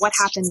exciting. What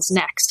happens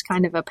next?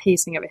 Kind of a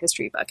pacing of a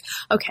history book.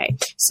 Okay,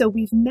 so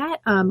we've met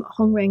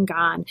Hong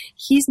Rengan.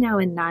 He's now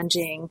in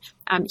Nanjing.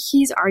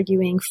 He's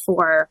arguing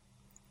for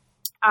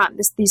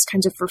these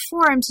kinds of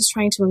reforms. He's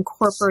trying to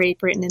incorporate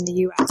Britain and the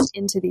U.S.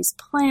 into these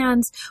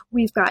plans.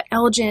 We've got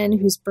Elgin,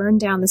 who's burned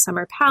down the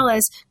Summer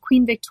Palace.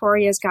 Queen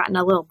Victoria's gotten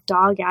a little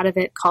dog out of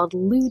it called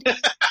Ludi,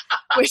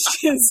 which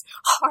is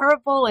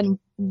horrible and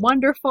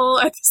wonderful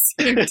at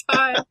the same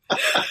time.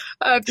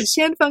 The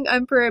Xianfeng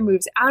Emperor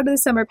moves out of the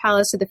Summer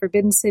Palace to the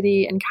Forbidden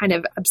City and kind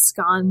of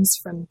absconds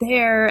from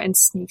there and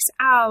sneaks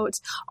out.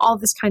 All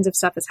this kinds of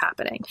stuff is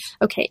happening.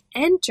 Okay,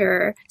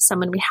 enter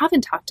someone we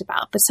haven't talked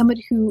about, but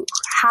someone who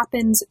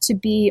happens to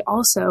be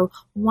also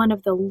one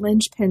of the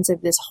linchpins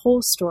of this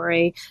whole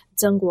story,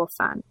 Zheng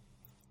Guofan.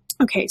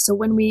 Okay, so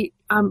when we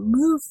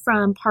move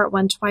from Part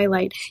 1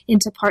 Twilight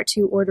into Part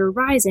 2 Order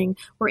Rising,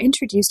 we're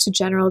introduced to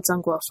General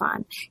Zheng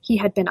Guofan. He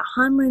had been a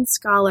Hanlin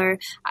scholar.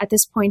 At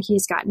this point,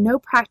 he's got no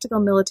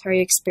practical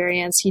military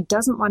experience. He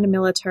doesn't want a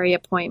military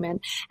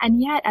appointment. And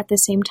yet, at the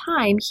same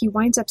time, he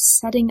winds up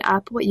setting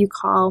up what you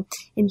call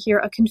in here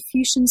a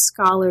Confucian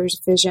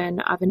scholar's vision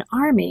of an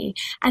army.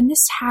 And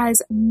this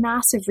has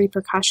massive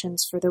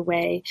repercussions for the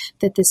way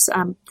that this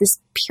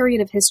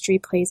period of history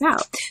plays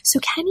out. So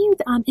can you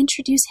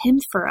introduce him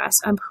for us?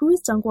 Who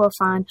is Zheng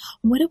Guofan?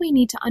 What do we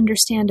need to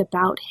understand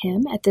about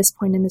him at this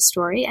point in the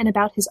story and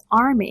about his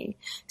army,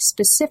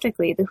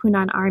 specifically the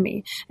Hunan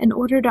army, in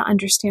order to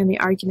understand the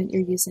argument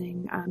you're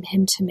using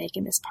him to make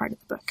in this part of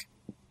the book?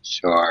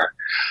 Sure.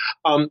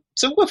 Zheng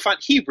Guofan,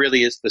 he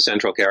really is the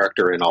central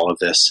character in all of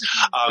this.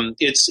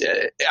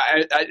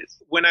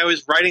 When I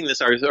was writing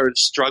this, I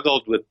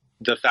struggled with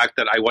the fact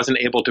that I wasn't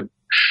able to.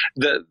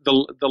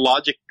 The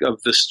logic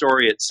of the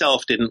story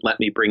itself didn't let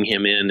me bring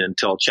him in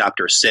until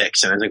chapter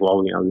 6, and I think,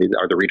 well,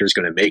 are the readers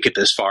going to make it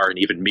this far and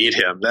even meet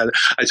him?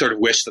 I sort of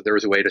wish that there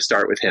was a way to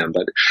start with him,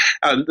 but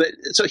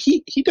so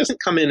he doesn't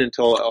come in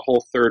until a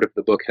whole third of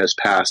the book has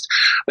passed.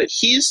 But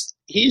he's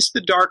the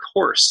dark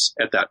horse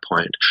at that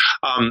point.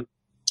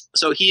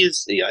 So he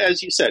is,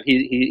 as you said,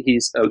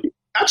 he's a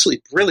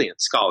absolutely brilliant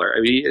scholar.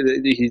 I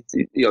mean, he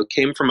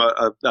came from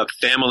a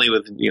family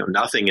with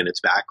nothing in its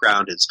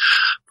background. His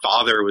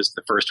father was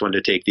the first one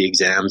to take the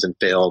exams and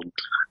failed,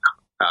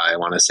 I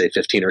want to say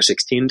 15 or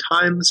 16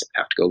 times. I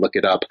have to go look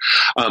it up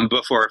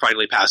before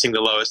finally passing the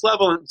lowest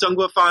level. And Zheng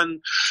Guofan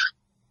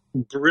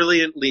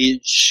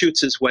brilliantly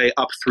shoots his way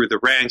up through the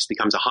ranks,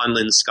 becomes a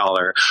Hanlin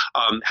scholar,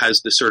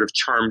 has this sort of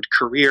charmed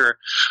career.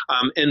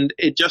 And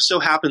it just so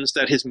happens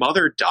that his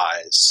mother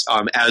dies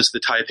as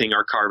the Taiping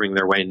are carving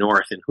their way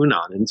north in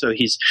Hunan. And so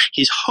he's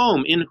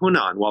home in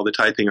Hunan while the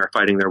Taiping are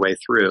fighting their way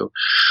through.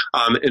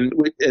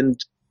 And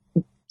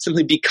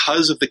simply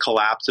because of the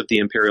collapse of the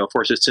imperial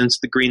forces, since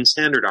the Green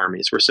Standard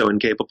armies were so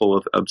incapable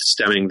of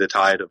stemming the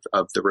tide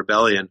of the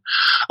rebellion,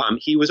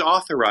 he was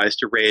authorized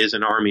to raise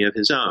an army of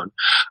his own,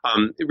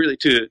 really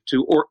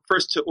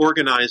first to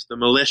organize the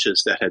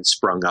militias that had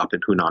sprung up in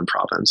Hunan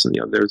province. And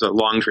there's a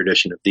long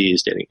tradition of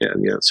these, dating,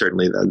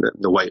 certainly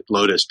the White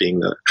Lotus being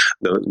the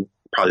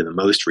probably the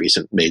most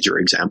recent major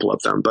example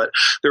of them. But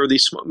there were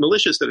these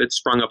militias that had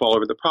sprung up all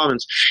over the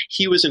province.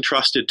 He was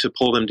entrusted to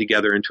pull them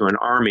together into an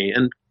army.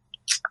 And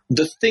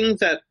the thing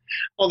that,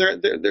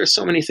 there are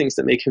so many things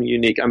that make him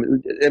unique. I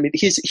mean,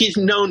 he's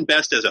known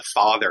best as a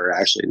father,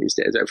 actually, these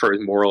days, for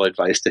his moral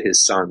advice to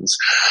his sons.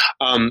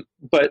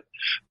 But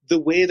the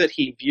way that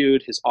he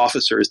viewed his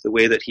officers, the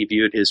way that he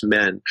viewed his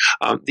men,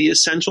 the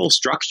essential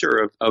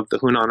structure of the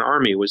Hunan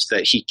army was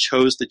that he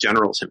chose the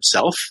generals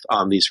himself.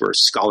 These were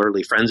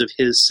scholarly friends of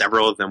his.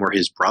 Several of them were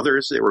his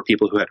brothers. They were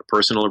people who had a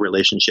personal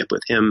relationship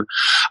with him.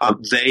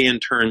 They, in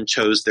turn,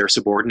 chose their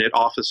subordinate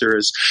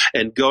officers.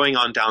 And going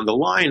on down the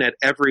line at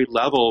every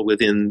level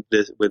within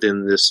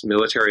this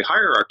military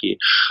hierarchy,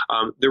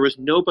 there was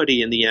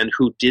nobody in the end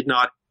who did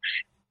not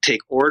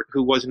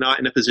who was not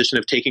in a position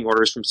of taking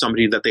orders from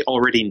somebody that they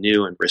already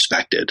knew and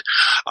respected.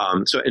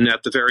 And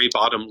at the very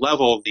bottom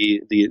level,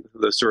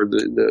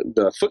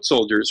 the foot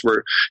soldiers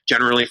were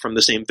generally from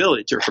the same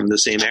village or from the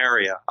same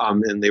area,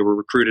 and they were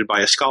recruited by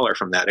a scholar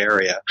from that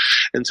area.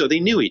 And so they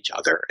knew each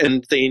other,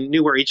 and they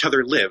knew where each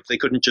other lived. They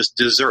couldn't just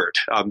desert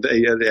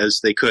as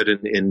they could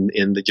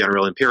in the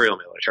general imperial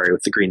military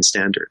with the Green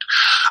Standard.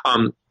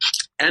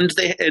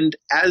 And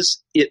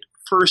as it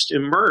first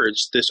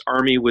emerged, this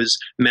army was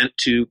meant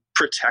to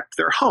protect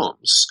their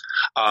homes,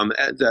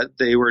 that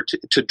they were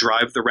to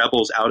drive the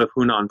rebels out of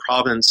Hunan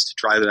province, to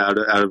drive it out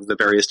of the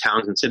various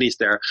towns and cities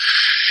there.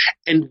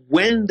 And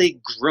when they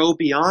grow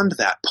beyond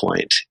that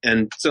point,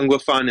 and Zheng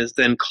Guofan is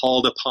then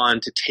called upon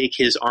to take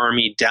his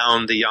army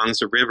down the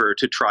Yangtze River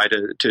to try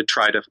to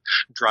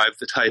drive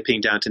the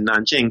Taiping down to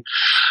Nanjing,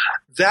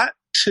 that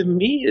to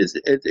me is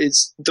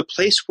the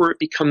place where it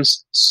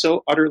becomes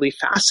so utterly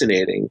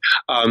fascinating,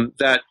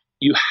 that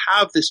you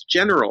have this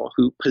general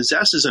who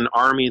possesses an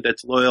army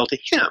that's loyal to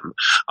him,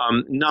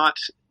 not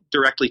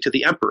directly to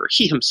the emperor.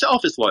 He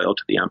himself is loyal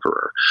to the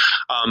emperor.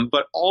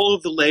 But all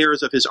of the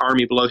layers of his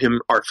army below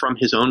him are from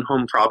his own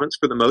home province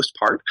for the most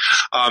part.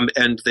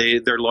 And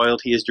their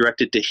loyalty is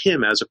directed to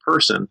him as a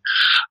person.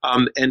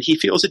 And he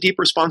feels a deep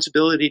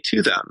responsibility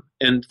to them.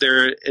 And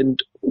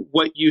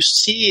what you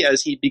see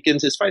as he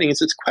begins his fighting is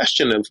this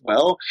question of,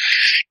 well,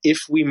 if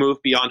we move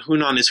beyond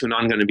Hunan, is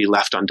Hunan going to be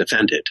left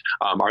undefended?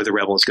 Are the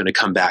rebels going to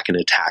come back and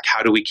attack?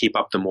 How do we keep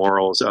up the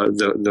morals,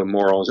 the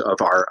morals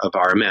of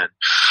our men?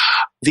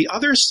 The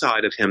other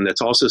side of him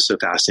that's also so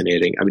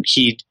fascinating, I mean,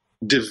 he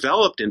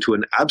developed into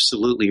an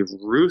absolutely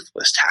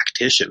ruthless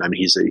tactician. I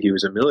mean, he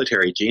was a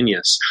military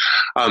genius.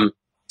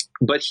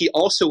 But he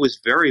also was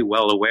very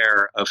well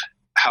aware of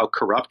how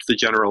corrupt the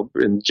general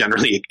and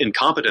generally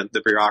incompetent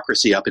the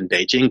bureaucracy up in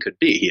Beijing could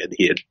be.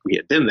 He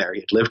had been there,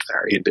 he had lived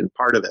there, he had been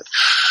part of it.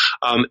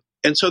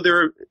 And so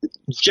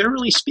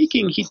generally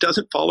speaking, he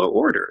doesn't follow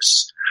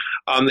orders.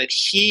 That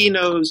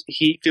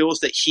he feels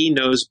that he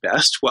knows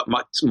best what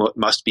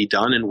must be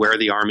done and where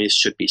the armies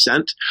should be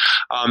sent.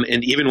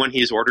 And even when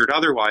he is ordered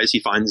otherwise, he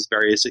finds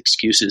various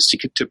excuses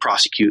to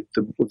prosecute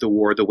the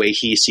war the way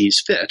he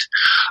sees fit.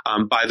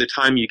 By the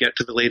time you get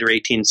to the later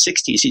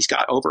 1860s, he's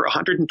got over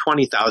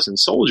 120,000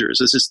 soldiers.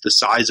 This is the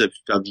size of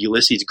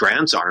Ulysses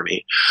Grant's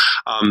army.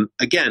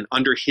 Again,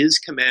 under his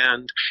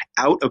command,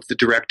 out of the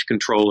direct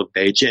control of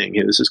Beijing.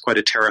 This is quite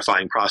a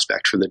terrifying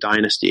prospect for the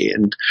dynasty.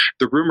 And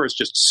the rumors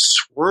just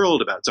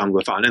swirled about Zheng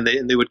Guofan,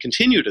 and they would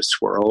continue to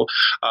swirl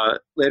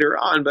later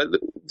on. But the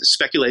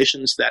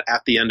speculations that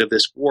at the end of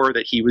this war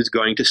that he was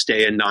going to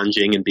stay in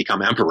Nanjing and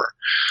become emperor.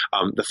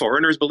 The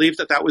foreigners believed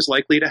that was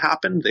likely to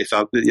happen. They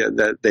thought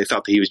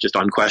that he was just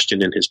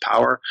unquestioned in his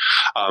power.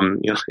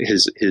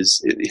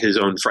 His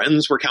own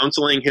friends were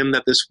counseling him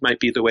that this might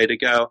be the way to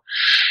go.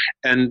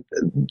 And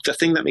the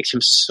thing that makes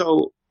him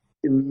so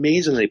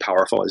amazingly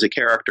powerful as a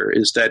character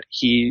is that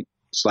he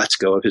lets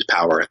go of his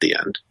power at the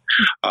end.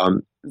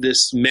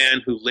 This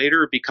man who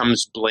later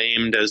becomes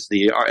blamed as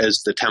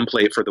the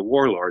template for the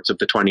warlords of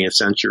the 20th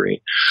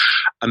century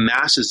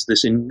amasses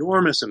this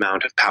enormous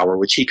amount of power,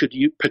 which he could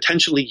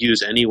potentially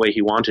use any way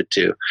he wanted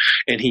to.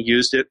 And he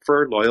used it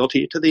for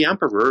loyalty to the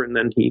emperor, and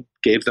then he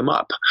gave them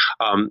up.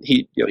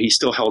 He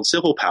still held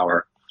civil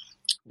power,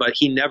 but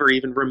he never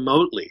even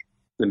remotely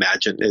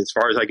imagined, as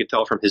far as I could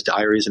tell from his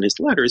diaries and his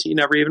letters, he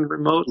never even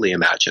remotely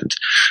imagined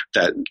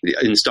that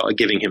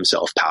giving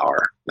himself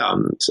power.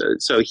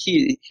 So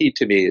he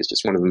to me is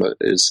just one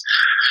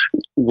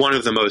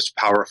of the most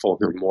powerful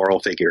moral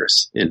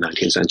figures in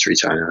 19th century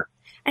China.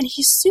 And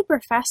he's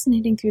super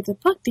fascinating through the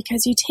book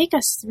because you take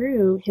us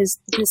through his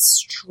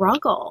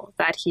struggle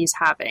that he's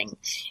having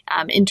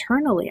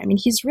internally. I mean,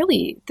 he's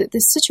really,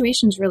 this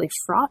situation is really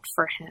fraught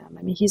for him.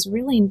 I mean, he's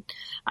really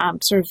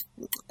sort of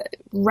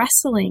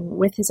wrestling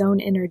with his own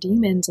inner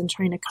demons and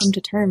trying to come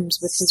to terms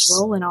with his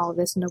role in all of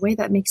this in a way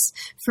that makes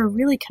for a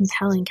really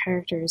compelling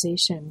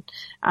characterization,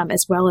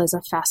 as well as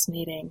a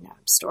fascinating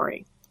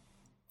story.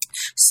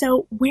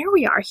 So where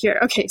we are here,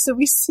 okay, so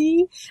we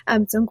see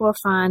Zheng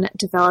Guofan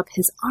develop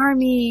his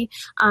army.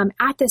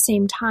 At the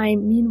same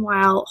time,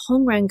 meanwhile,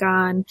 Hong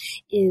Rengan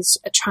is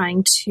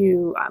trying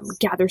to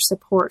gather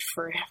support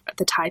for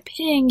the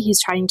Taiping. He's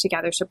trying to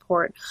gather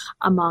support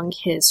among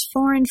his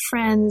foreign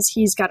friends.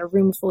 He's got a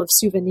room full of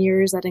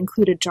souvenirs that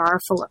include a jar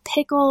full of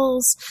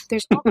pickles.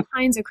 There's all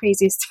kinds of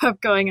crazy stuff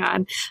going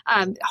on.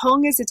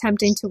 Hong is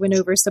attempting to win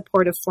over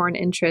support of foreign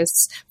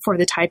interests for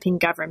the Taiping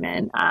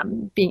government,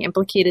 being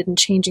implicated in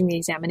changing the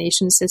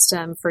examination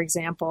system, for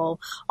example,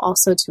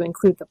 also to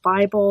include the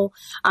Bible.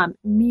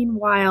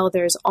 Meanwhile,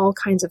 there's all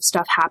kinds of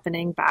stuff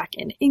happening back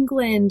in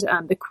England.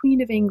 The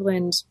Queen of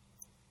England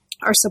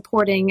are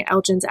supporting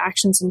Elgin's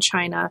actions in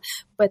China,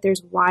 but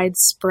there's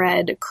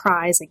widespread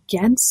cries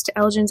against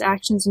Elgin's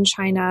actions in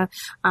China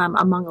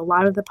among a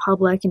lot of the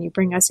public, and you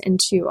bring us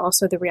into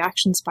also the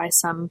reactions by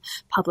some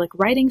public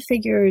writing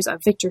figures.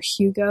 Victor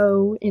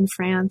Hugo in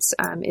France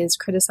is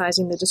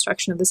criticizing the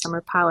destruction of the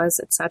Summer Palace,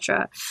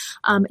 etc.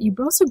 You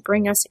also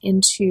bring us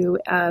into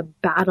a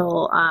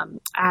battle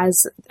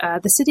as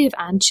the city of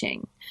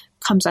Anqing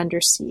comes under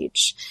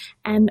siege.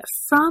 And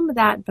from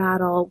that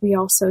battle, we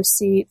also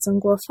see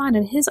Zheng Guofan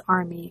and his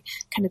army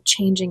kind of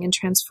changing and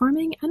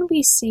transforming, and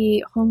we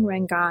see Hong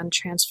Rengan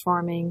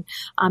transforming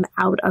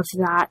out of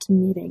that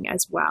meeting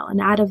as well. And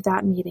out of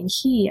that meeting,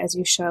 he, as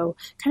you show,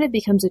 kind of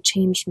becomes a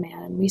changed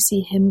man, and we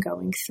see him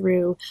going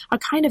through a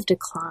kind of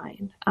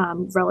decline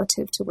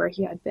relative to where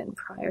he had been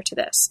prior to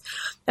this.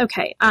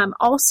 Okay,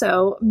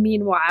 also,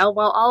 meanwhile,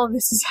 while all of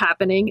this is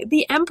happening,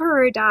 the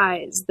emperor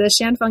dies. The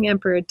Shanfeng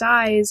emperor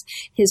dies.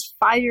 His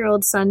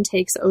 5-year-old son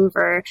takes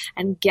over,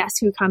 and guess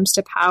who comes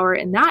to power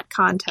in that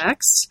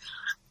context?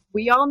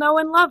 We all know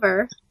and love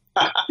her.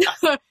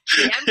 The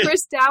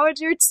Empress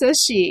Dowager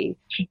Cixi.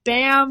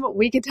 Bam,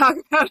 we could talk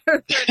about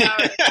her for an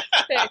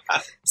hour.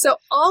 So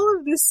all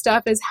of this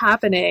stuff is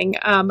happening,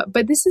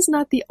 but this is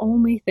not the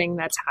only thing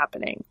that's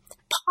happening.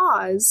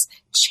 Pause,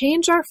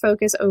 change our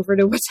focus over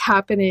to what's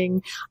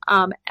happening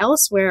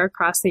elsewhere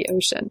across the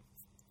ocean.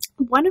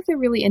 One of the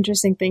really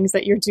interesting things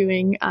that you're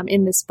doing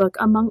in this book,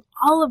 among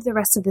all of the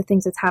rest of the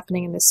things that's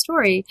happening in this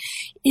story,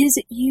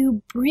 is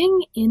you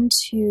bring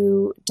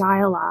into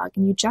dialogue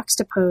and you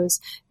juxtapose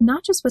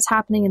not just what's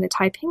happening in the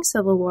Taiping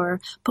Civil War,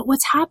 but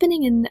what's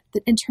happening in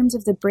terms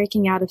of the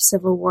breaking out of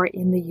civil war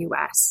in the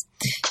U.S.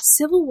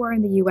 Civil war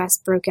in the U.S.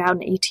 broke out in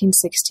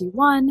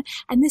 1861,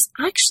 and this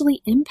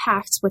actually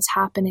impacts what's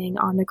happening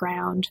on the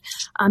ground,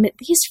 at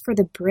least for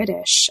the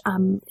British,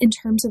 in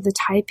terms of the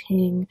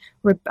Taiping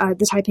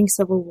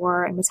Civil War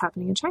and what's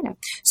happening in China.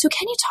 So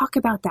can you talk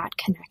about that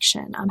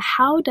connection?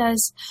 How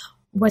does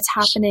what's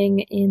happening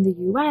in the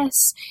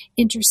U.S.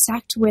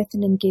 intersect with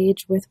and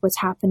engage with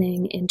what's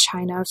happening in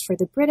China for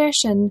the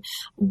British? And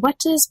what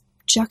does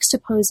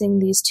juxtaposing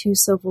these two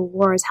civil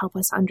wars help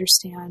us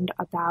understand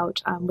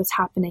about what's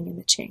happening in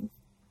the Qing?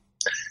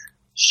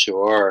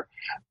 Sure.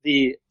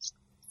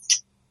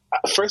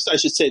 First, I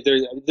should say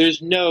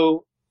there's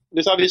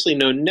obviously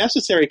no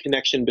necessary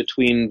connection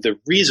between the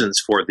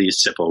reasons for these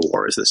civil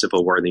wars, the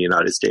Civil War in the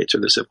United States or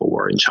the Civil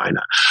War in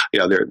China.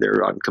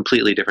 They're on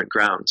completely different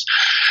grounds.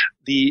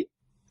 The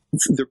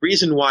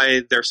reason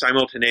why their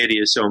simultaneity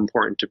is so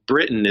important to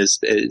Britain is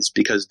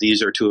because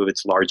these are two of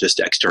its largest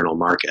external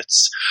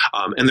markets,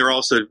 and they're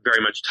also very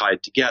much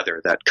tied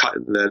together. That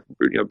the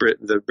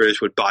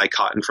British would buy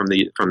cotton from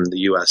the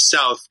U.S.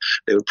 South,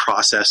 they would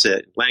process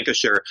it in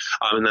Lancashire,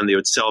 and then they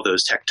would sell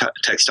those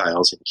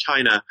textiles in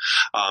China.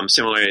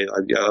 Similarly,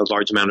 a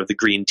large amount of the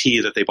green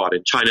tea that they bought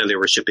in China, they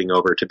were shipping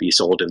over to be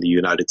sold in the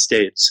United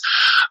States.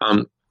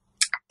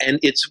 And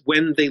it's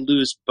when they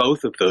lose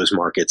both of those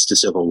markets to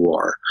civil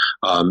war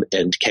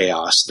and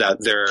chaos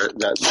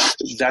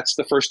that's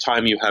the first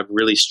time you have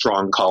really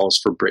strong calls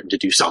for Britain to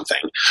do something.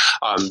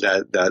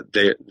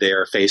 That they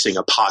are facing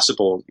a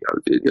possible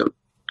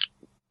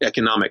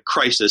economic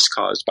crisis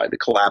caused by the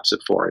collapse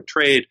of foreign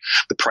trade.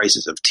 The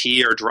prices of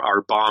tea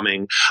are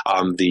bombing.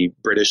 The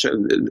British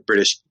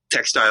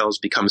textiles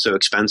become so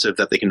expensive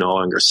that they can no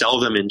longer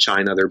sell them in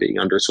China. They're being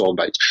undersold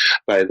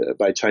by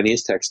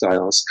Chinese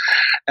textiles,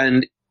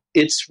 and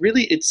Britain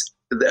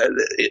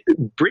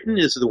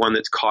is the one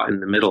that's caught in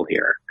the middle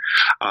here.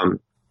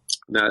 And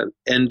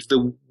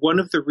one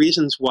of the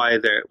reasons why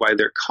they're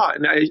caught,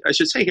 and I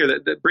should say here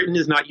that Britain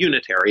is not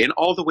unitary, and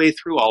all the way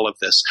through all of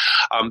this,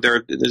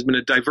 there's been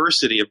a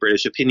diversity of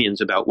British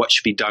opinions about what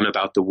should be done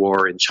about the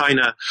war in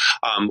China,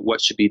 what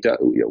should be done,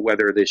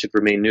 whether they should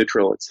remain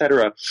neutral,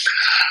 etc.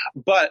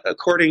 But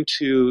according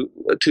to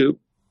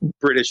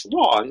British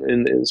law,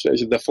 and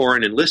especially the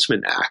Foreign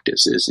Enlistment Act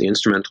is the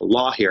instrumental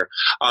law here.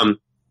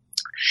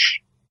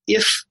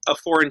 If a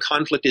foreign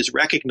conflict is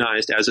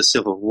recognized as a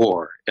civil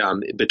war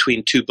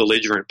between two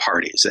belligerent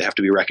parties, they have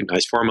to be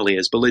recognized formally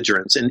as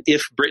belligerents. And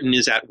if Britain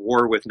is at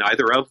war with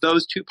neither of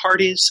those two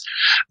parties,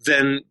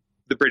 then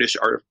the British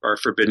are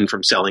forbidden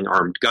from selling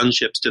armed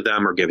gunships to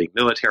them or giving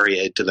military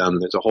aid to them.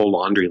 There's a whole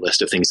laundry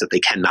list of things that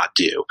they cannot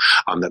do,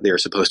 that they are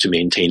supposed to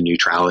maintain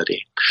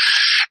neutrality.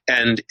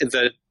 And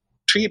the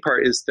tricky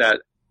part is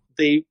that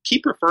they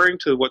keep referring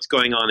to what's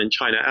going on in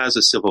China as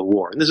a civil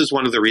war. And this is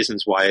one of the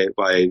reasons why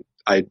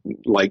I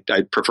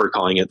prefer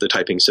calling it the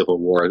Taiping Civil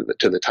War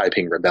to the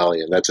Taiping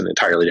Rebellion. That's an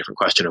entirely different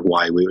question of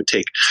why we would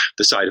take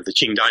the side of the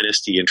Qing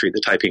dynasty and treat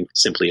the Taiping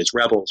simply as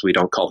rebels. We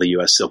don't call the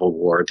U.S. Civil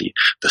War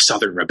the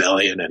Southern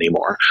Rebellion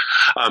anymore.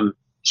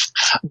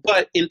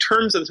 But in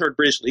terms of sort of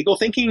British legal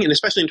thinking, and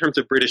especially in terms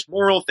of British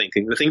moral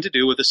thinking, the thing to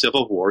do with a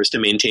civil war is to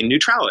maintain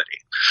neutrality,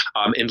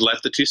 and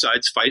let the two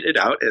sides fight it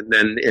out, and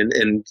then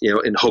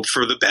and hope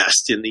for the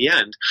best in the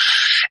end.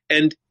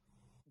 And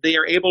they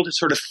are able to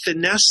sort of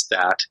finesse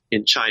that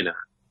in China.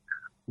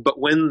 But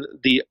when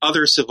the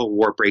other civil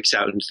war breaks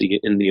out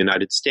in the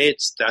United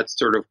States, that's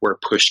sort of where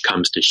push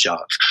comes to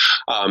shove.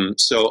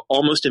 So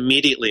almost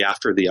immediately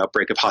after the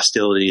outbreak of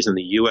hostilities in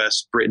the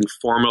U.S., Britain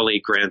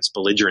formally grants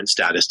belligerent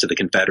status to the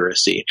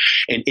Confederacy.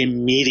 And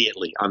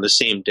immediately on the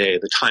same day,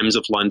 the Times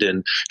of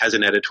London has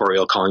an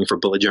editorial calling for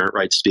belligerent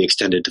rights to be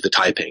extended to the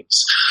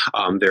Taipings.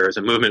 There is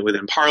a movement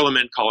within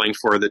Parliament calling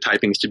for the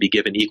Taipings to be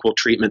given equal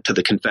treatment to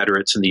the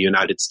Confederates in the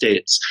United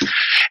States.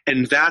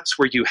 And that's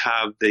where you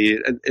have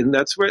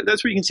that's where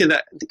you can see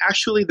that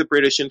actually the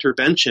British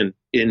intervention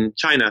in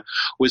China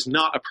was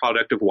not a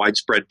product of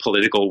widespread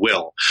political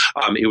will.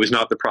 It was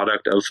not the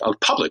product of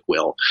public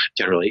will,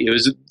 generally. It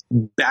was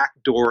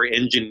backdoor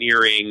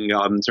engineering,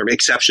 sort of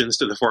exceptions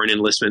to the Foreign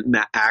Enlistment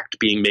Act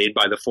being made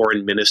by the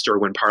foreign minister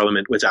when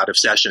Parliament was out of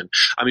session.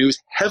 It was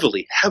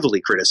heavily,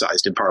 heavily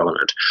criticized in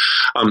Parliament.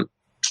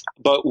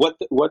 But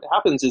what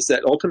happens is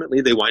that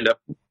ultimately they wind up,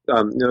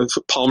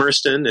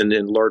 Palmerston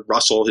and Lord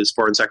Russell, his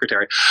foreign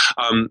secretary,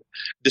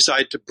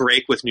 decide to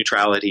break with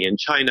neutrality in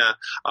China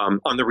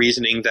on the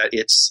reasoning that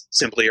it's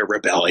simply a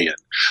rebellion.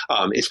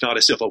 It's not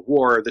a civil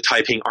war. The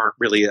Taiping aren't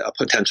really a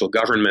potential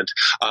government.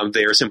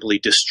 They are simply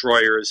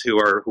destroyers who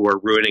are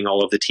ruining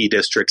all of the tea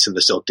districts and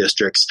the silk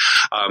districts.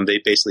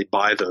 They basically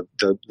buy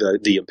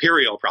the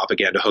imperial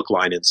propaganda hook,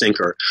 line, and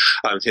sinker.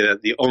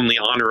 The only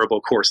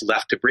honorable course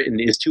left to Britain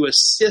is to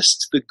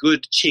assist the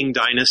good Qing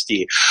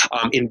dynasty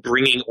in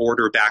bringing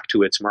order back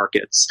to its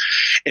markets.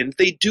 And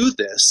they do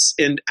this.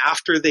 And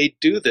after they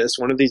do this,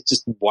 one of these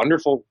just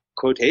wonderful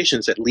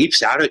quotations that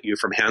leaps out at you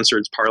from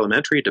Hansard's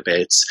parliamentary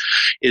debates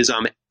is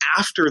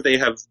after they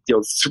have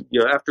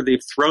after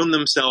they've thrown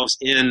themselves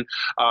in,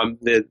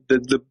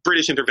 the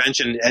British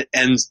intervention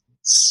ends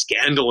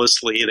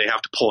scandalously. They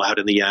have to pull out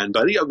in the end,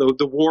 but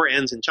the war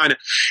ends in China.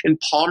 And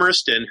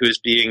Palmerston, who's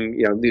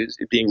being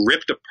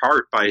ripped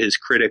apart by his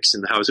critics in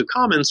the House of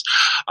Commons,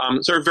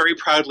 sort of very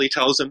proudly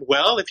tells them,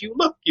 "Well, if you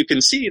look, you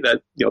can see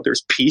that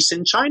there's peace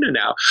in China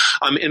now.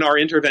 And our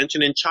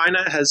intervention in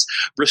China has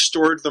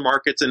restored the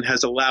markets and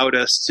has allowed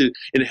us to,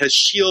 and has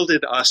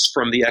shielded us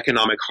from the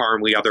economic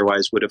harm we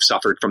otherwise would have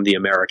suffered from the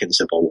American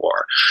Civil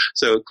War."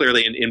 So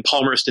clearly, in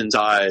Palmerston's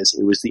eyes,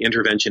 it was the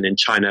intervention in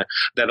China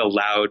that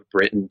allowed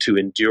Britain to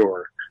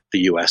endure the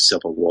U.S.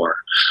 Civil War.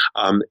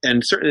 And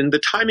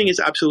the timing is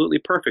absolutely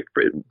perfect.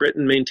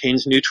 Britain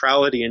maintains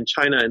neutrality in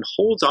China and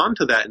holds on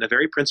to that in a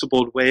very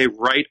principled way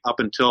right up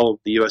until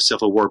the U.S.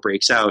 Civil War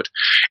breaks out,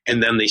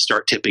 and then they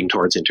start tipping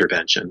towards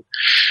intervention.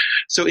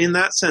 So in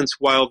that sense,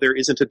 while there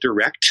isn't a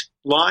direct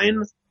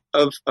line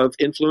of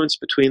influence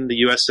between the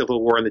U.S.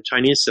 Civil War and the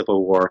Chinese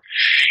Civil War,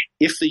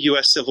 if the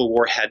U.S. Civil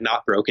War had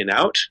not broken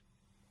out,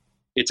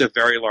 it's a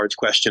very large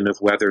question of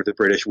whether the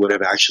British would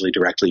have actually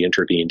directly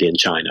intervened in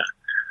China.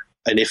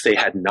 And if they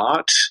had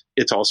not,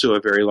 it's also a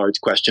very large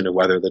question of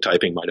whether the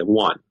Taiping might have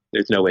won.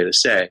 There's no way to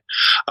say.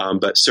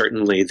 But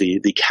certainly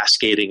the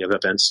cascading of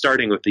events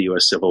starting with the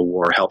U.S. Civil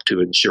War helped to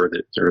ensure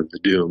the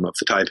doom of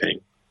the Taiping.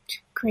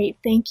 Great,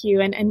 thank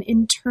you. And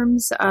in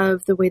terms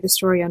of the way the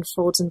story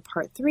unfolds in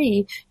part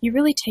 3, you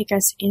really take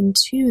us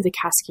into the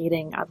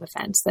cascading of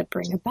events that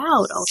bring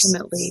about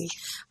ultimately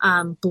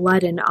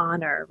blood and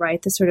honor,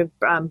 right? The sort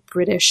of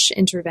British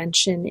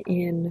intervention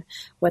in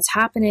what's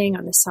happening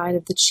on the side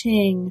of the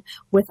Qing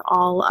with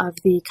all of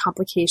the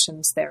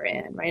complications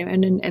therein, right?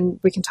 And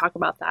we can talk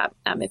about that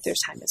if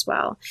there's time as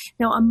well.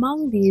 Now,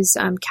 among these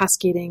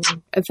cascading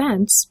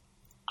events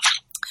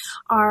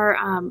are,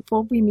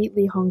 we meet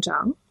Li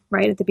Hongzhang.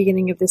 Right at the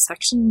beginning of this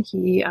section,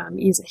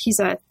 he's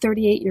a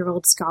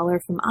 38-year-old scholar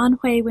from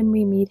Anhui when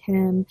we meet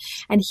him,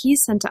 and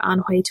he's sent to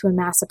Anhui to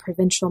amass a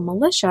provincial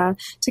militia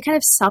to kind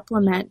of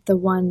supplement the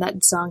one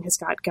that Zheng has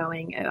got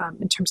going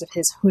in terms of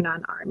his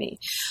Hunan army.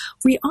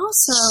 We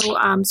also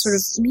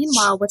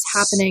meanwhile, what's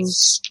happening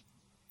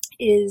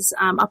is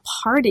a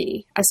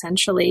party,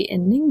 essentially,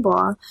 in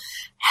Ningbo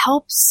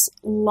helps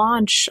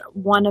launch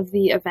one of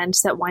the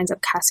events that winds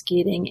up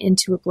cascading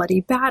into a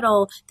bloody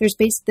battle.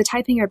 The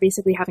Taiping are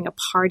basically having a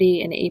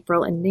party in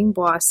April in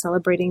Ningbo,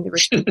 celebrating the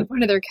return of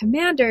one of their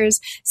commanders.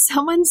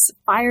 Someone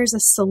fires a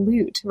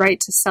salute, right,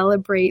 to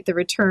celebrate the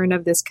return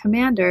of this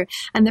commander,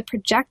 and the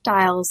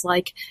projectiles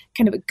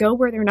kind of go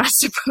where they're not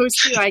supposed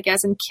to, I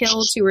guess, and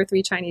kill 2 or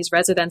 3 Chinese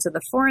residents of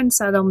the foreign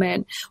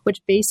settlement,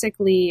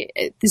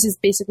 this is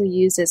basically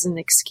used as an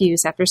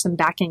excuse after some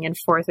backing and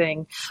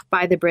forthing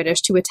by the British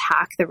to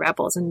attack the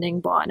rebels in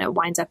Ningbo, and it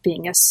winds up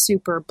being a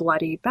super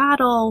bloody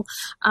battle.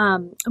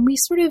 And we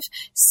sort of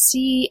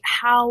see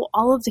how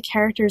all of the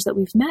characters that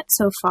we've met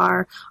so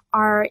far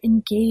are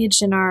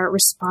engaged and are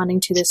responding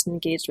to this and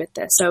engaged with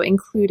this. So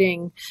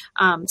including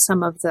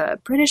some of the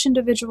British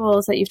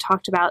individuals that you've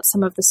talked about,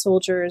 some of the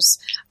soldiers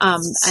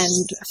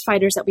and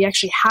fighters that we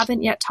actually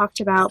haven't yet talked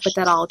about, but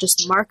that I'll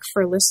just mark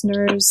for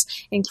listeners,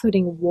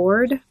 including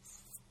Ward,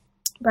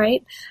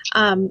 right?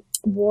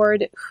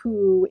 Ward,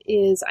 who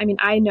is, I mean,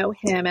 I know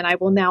him and I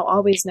will now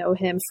always know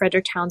him,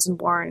 Frederick Townsend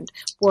Ward,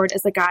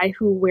 as the guy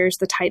who wears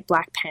the tight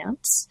black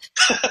pants.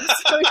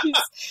 So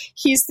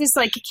he's this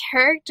like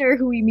character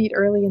who we meet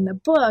early in the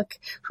book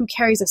who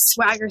carries a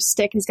swagger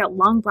stick. He's got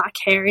long black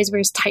hair. He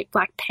wears tight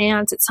black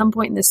pants. At some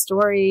point in the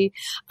story,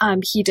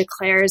 he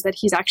declares that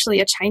he's actually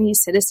a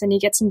Chinese citizen. He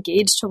gets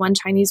engaged to one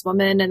Chinese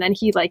woman and then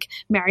he like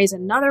marries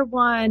another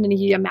one and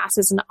he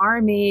amasses an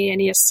army and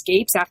he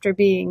escapes after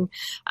being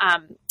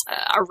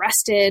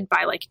arrested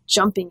by like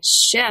jumping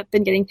ship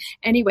and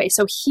anyway,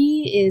 so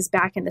he is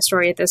back in the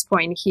story at this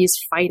point. He's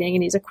fighting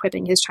and he's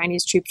equipping his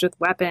Chinese troops with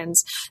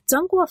weapons.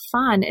 Zheng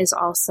Guofan is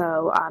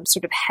also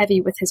sort of heavy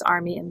with his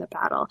army in the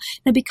battle.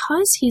 Now,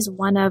 because he's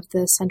one of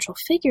the central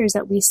figures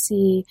that we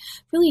see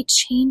really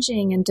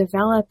changing and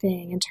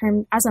developing in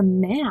terms as a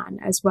man,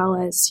 as well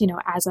as, you know,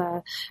 as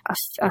a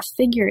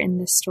figure in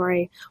this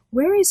story,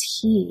 where is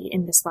he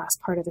in this last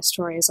part of the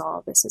story as all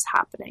of this is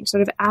happening?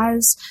 Sort of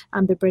as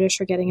the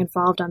British are getting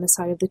involved on the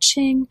side of the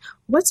Qing,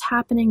 what's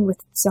happening with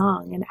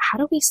Zheng and how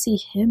do we see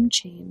him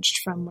changed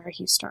from where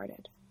he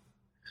started?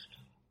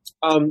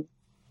 Zheng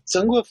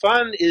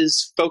Guofan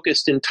is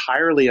focused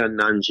entirely on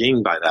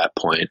Nanjing by that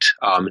point.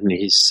 And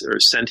he's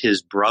sent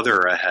his brother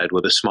ahead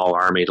with a small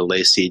army to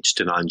lay siege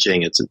to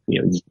Nanjing. It's,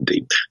 you know,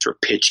 they sort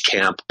of pitch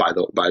camp by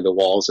the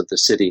walls of the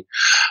city.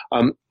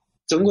 Zheng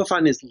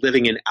Guofan is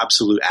living in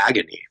absolute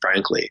agony,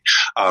 frankly.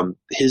 I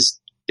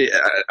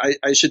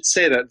should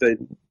say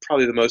that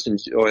probably the most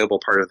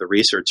enjoyable part of the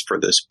research for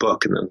this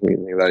book, and the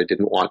thing that I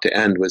didn't want to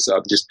end, was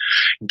just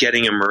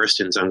getting immersed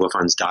in Zheng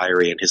Guofan's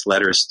diary and his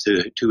letters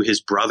to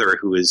his brother,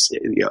 who is,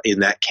 you know,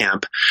 in that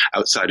camp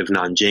outside of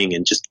Nanjing,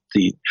 and just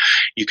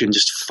you can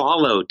just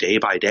follow day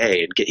by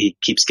day, and he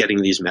keeps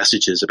getting these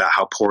messages about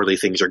how poorly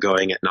things are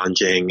going at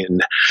Nanjing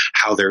and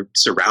how they're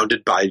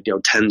surrounded by, you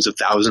know, tens of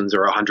thousands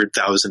or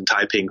 100,000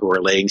 Taiping who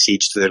are laying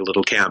siege to their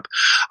little camp,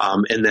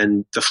 and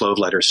then the flow of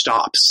letters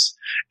stops.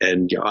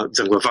 And, you know,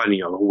 Zheng Guofan,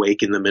 you know,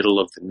 awake in the middle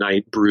of the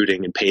night,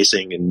 brooding and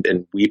pacing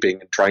and weeping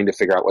and trying to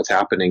figure out what's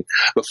happening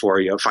before,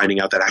 you know, finding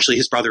out that actually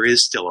his brother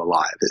is still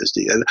alive.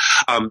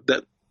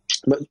 But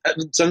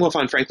Zheng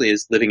Guofan, frankly,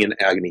 is living in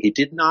agony. He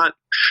did not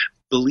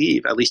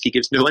believe, at least he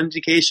gives no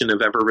indication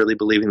of ever really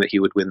believing that he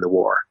would win the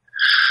war.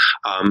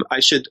 I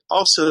should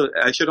also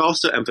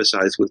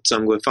emphasize with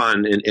Zheng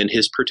Guofan in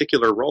his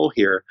particular role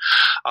here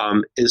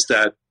is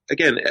that,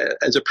 again,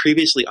 as a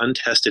previously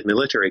untested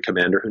military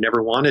commander who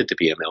never wanted to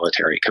be a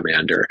military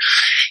commander,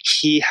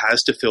 he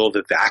has to fill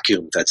the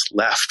vacuum that's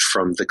left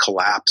from the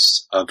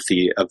collapse of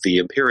the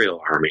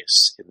imperial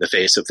armies in the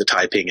face of the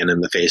Taiping and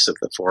in the face of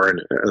the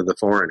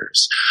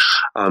foreigners.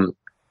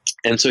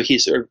 And so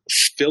he's sort of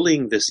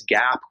filling this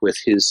gap with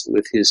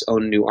his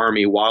own new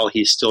army while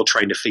he's still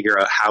trying to figure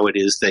out how it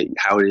is that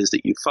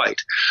you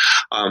fight.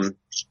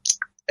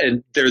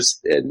 And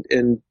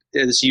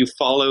as you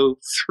follow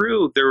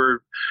through, there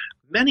were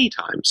many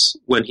times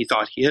when he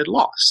thought he had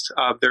lost.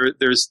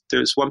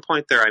 There's one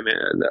point there,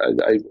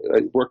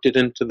 I worked it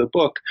into the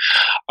book,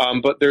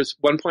 but there's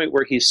one point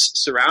where he's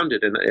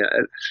surrounded, and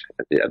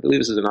I believe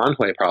this is in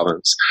Anhui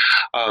province,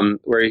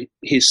 where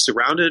he's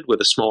surrounded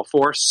with a small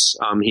force.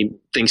 He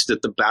thinks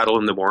that the battle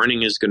in the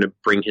morning is going to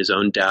bring his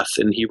own death,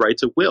 and he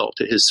writes a will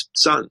to his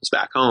sons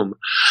back home.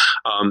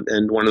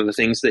 And one of the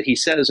things that he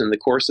says in the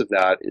course of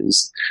that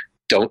is,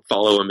 don't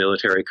follow a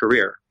military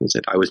career. He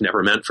said, I was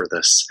never meant for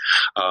this.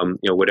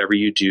 Whatever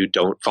you do,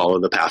 don't follow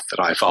the path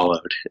that I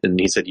followed. And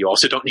he said, you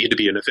also don't need to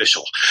be an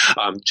official.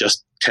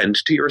 Just tend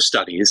to your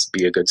studies,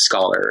 be a good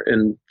scholar.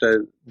 And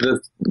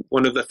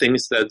one of the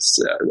things that's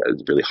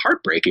really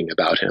heartbreaking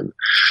about him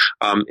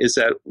is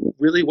that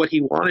really what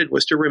he wanted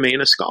was to remain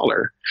a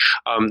scholar.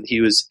 He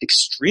was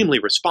extremely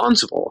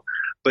responsible,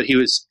 but he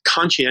was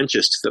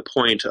conscientious to the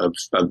point of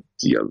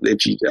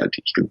if you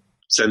could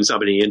send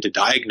somebody in to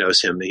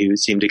diagnose him, he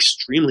seemed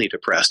extremely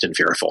depressed and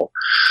fearful,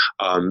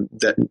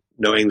 that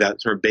knowing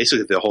that sort of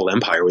basically the whole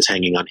empire was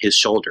hanging on his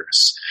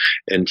shoulders.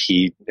 And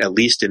he, at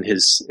least in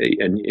his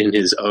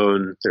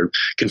own sort of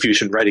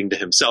Confucian writing to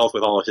himself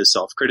with all of his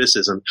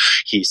self-criticism,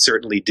 he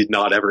certainly did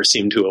not ever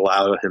seem to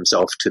allow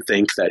himself to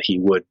think that he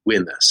would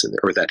win this,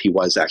 or that he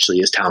was actually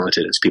as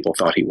talented as people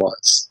thought he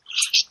was.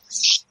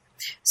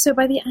 So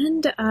by the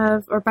end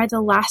of, or by the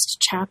last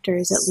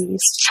chapters at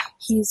least,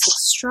 he's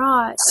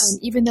distraught,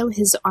 even though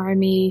his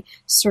army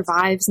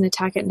survives an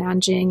attack at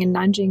Nanjing, and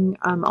Nanjing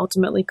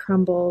ultimately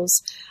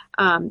crumbles.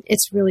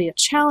 It's really a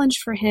challenge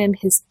for him.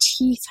 His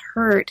teeth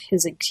hurt.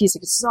 He's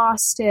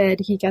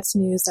exhausted. He gets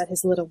news that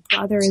his little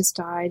brother has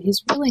died.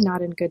 He's really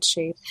not in good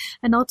shape.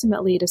 And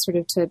ultimately,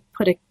 to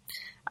put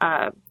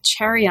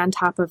cherry on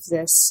top of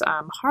this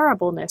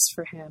horribleness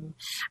for him,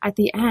 at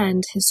the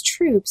end, his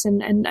troops,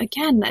 and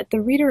again,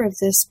 the reader of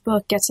this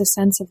book gets a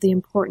sense of the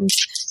importance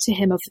to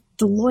him of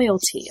the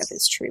loyalty of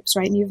his troops,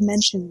 right? And you've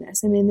mentioned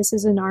this. I mean, this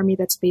is an army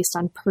that's based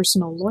on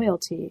personal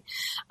loyalty.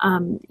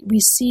 We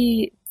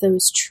see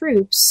those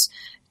troops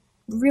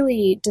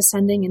really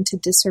descending into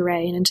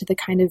disarray and into the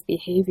kind of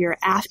behavior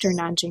after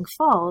Nanjing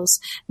falls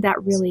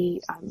that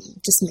really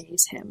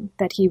dismays him,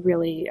 that he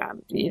really,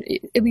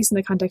 at least in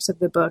the context of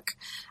the book,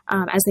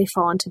 as they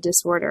fall into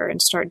disorder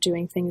and start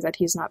doing things that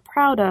he's not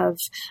proud of,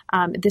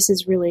 this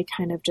is really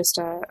kind of just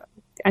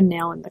a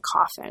nail in the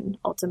coffin,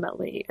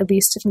 ultimately, at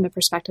least from the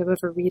perspective of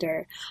a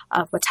reader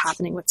of what's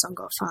happening with Song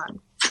Guofan.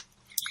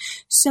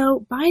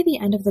 So by the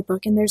end of the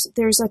book, and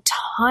there's a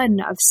ton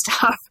of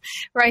stuff,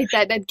 right,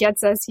 that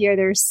gets us here.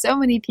 There's so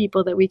many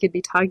people that we could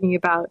be talking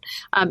about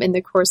in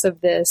the course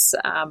of this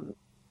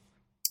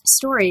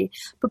story.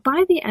 But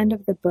by the end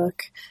of the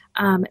book,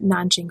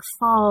 Nanjing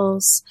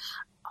falls.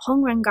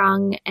 Hong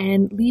Rengang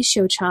and Li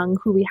Xiucheng,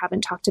 who we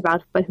haven't talked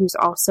about, but who's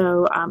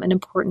also an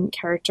important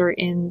character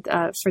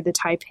for the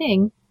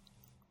Taiping,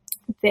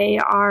 they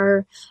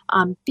are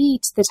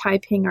beat. The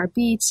Taiping are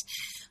beat.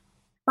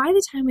 By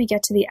the time we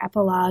get to the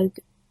epilogue,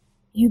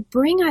 you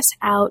bring us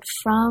out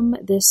from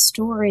this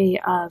story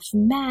of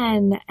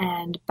men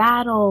and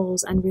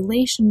battles and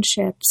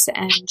relationships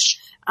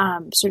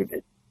and sort of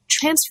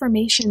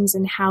transformations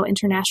in how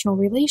international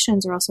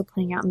relations are also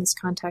playing out in this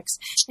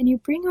context. And you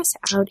bring us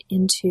out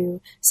into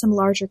some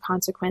larger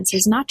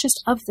consequences, not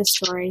just of the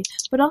story,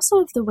 but also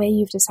of the way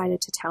you've decided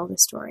to tell the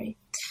story.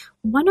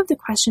 One of the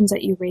questions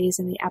that you raise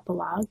in the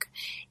epilogue,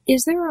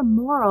 is there a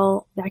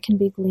moral that can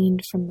be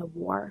gleaned from the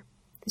war?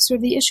 Sort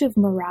of the issue of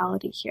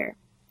morality here.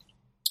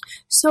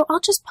 So I'll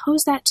just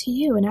pose that to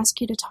you and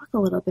ask you to talk a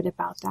little bit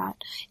about that.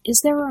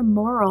 Is there a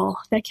moral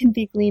that can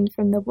be gleaned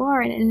from the war?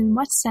 And in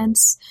what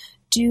sense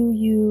do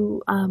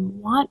you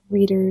want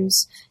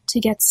readers to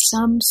get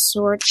some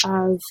sort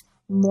of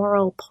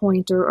moral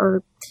point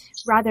or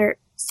rather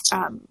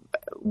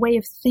way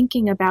of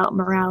thinking about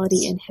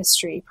morality in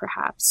history,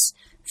 perhaps,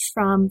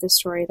 from the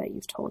story that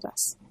you've told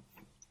us?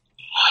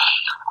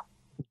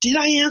 Did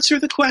I answer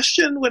the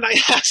question when I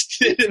asked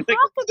it? You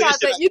talk about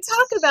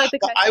the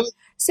question.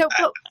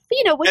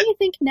 But what do you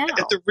think now?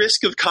 At the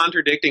risk of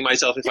contradicting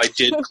myself, if I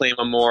did claim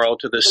a moral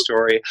to this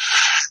story,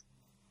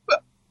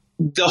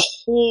 the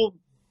whole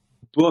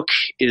book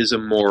is a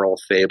moral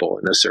fable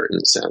in a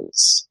certain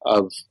sense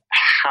of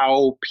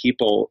how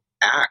people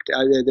act,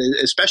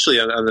 especially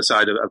on the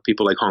side of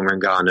people like Hong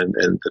Rengan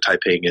and the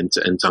Taiping and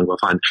Song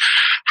Guofan,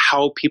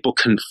 how people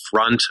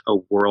confront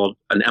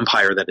an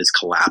empire that is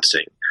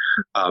collapsing.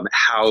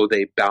 How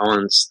they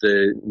balance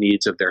the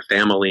needs of their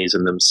families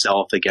and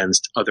themselves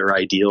against other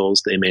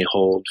ideals they may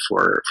hold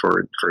for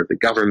the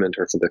government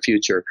or for the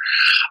future.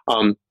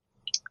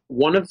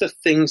 One of the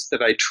things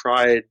that I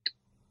tried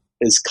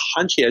as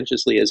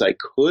conscientiously as I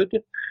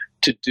could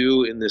to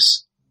do in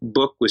this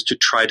book was to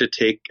try to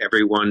take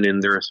everyone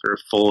in their sort of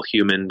full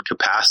human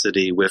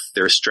capacity with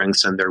their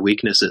strengths and their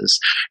weaknesses.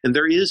 And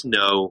there is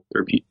no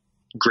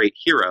great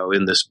hero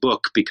in this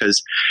book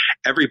because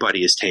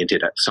everybody is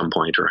tainted at some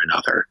point or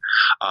another.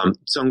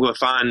 Song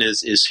Guofan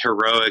is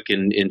heroic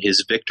in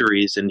his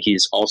victories, and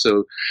he's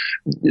also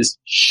is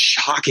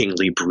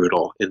shockingly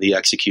brutal in the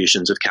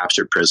executions of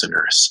captured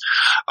prisoners.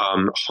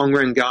 Hong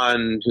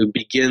Rengan, who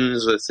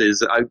begins with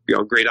his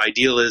great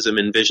idealism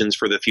and visions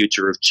for the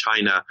future of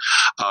China,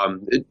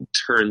 it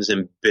turns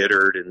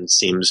embittered and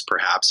seems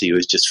perhaps he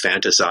was just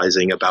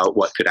fantasizing about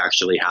what could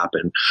actually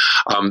happen.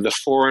 The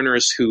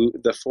foreigners who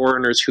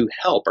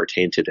help are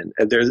tainted, and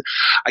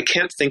I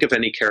can't think of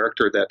any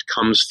character that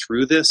comes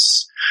through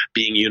this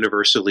being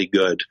universally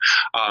good,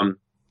 or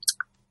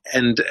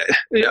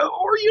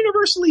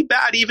universally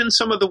bad. Even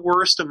some of the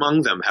worst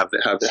among them have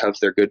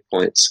their good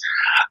points.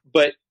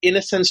 But in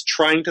a sense,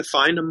 trying to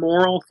find a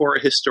moral for a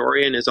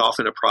historian is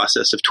often a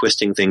process of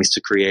twisting things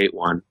to create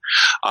one,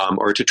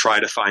 or to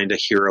try to find a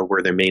hero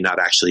where there may not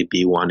actually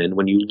be one. And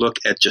when you look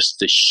at just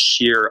the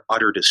sheer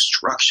utter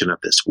destruction of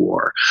this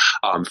war,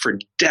 for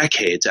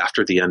decades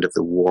after the end of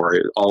the war,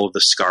 all of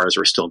the scars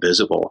were still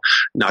visible,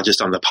 not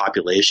just on the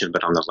population,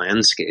 but on the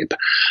landscape.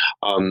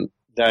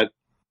 That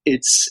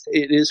it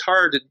is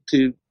hard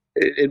to.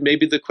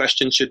 Maybe the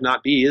question should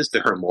not be, is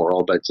there a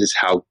moral, but just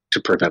how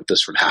to prevent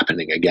this from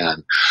happening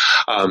again.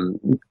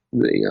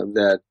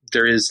 That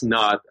there is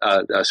not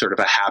a sort of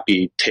a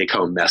happy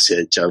take-home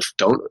message of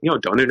don't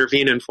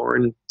intervene in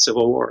foreign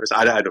civil wars.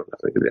 I don't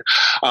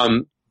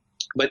know.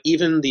 But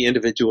even the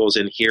individuals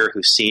in here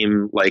who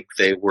seem like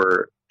they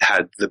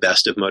had the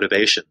best of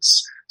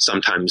motivations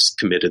sometimes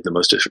committed the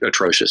most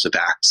atrocious of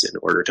acts in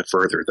order to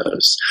further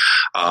those.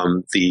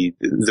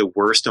 The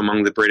worst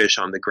among the British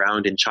on the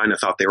ground in China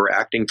thought they were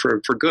acting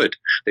for good.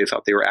 They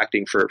thought they were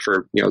acting for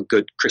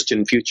good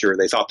Christian future.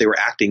 They thought they were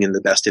acting in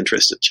the best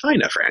interests of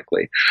China,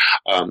 frankly.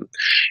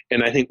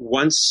 And I think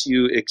once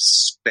you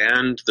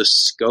expand the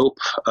scope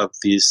of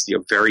these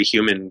very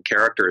human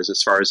characters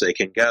as far as they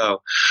can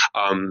go,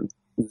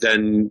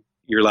 then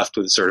you're left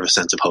with sort of a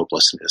sense of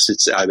hopelessness.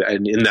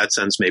 And in that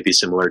sense, maybe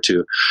similar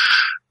to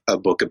a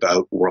book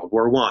about World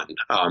War One,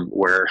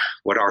 where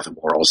what are the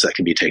morals that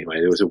can be taken away?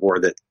 It was a war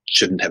that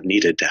shouldn't have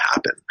needed to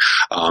happen.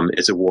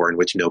 It's a war in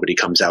which nobody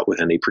comes out with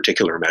any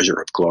particular measure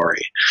of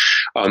glory.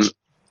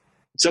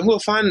 Zheng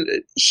Luofan,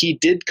 he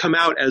did come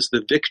out as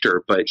the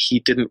victor, but he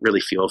didn't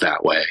really feel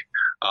that way.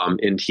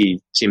 And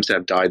he seems to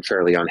have died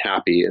fairly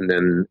unhappy. And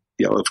then,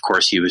 of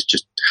course, he was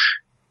just,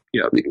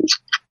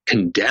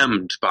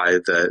 condemned by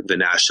the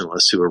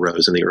nationalists who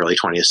arose in the early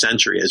 20th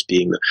century as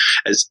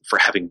for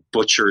having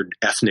butchered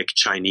ethnic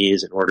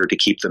Chinese in order to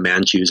keep the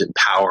Manchus in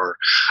power,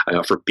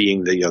 for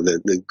being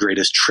the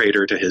greatest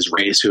traitor to his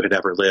race who had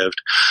ever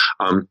lived.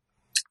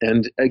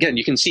 And again,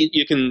 you can see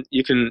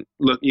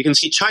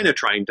China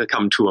trying to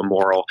come to a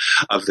moral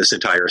of this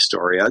entire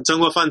story. Zheng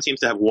Luofan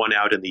seems to have won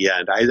out in the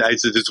end.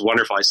 It's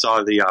wonderful. I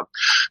saw the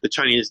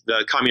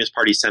Communist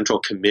Party Central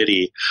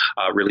Committee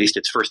released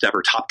its first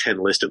ever top 10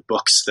 list of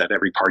books that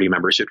every party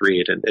member should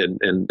read,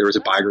 and there was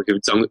a biography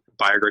of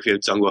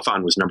Zheng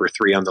Luofan was number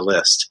 3 on the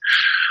list.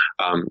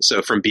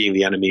 So from being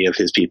the enemy of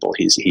his people,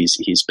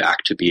 he's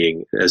back to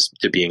being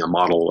a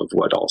model of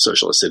what all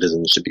socialist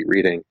citizens should be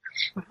reading.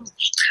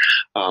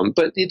 Wow.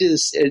 But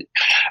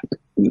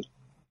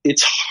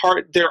it's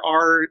hard. There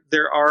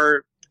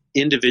are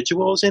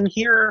individuals in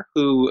here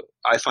who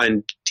I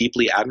find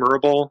deeply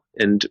admirable,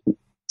 and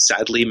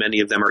sadly, many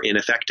of them are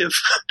ineffective.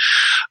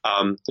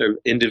 They're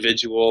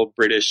individual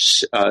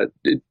British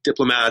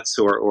diplomats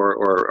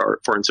or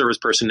foreign service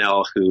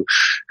personnel who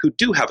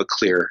do have a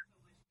clear,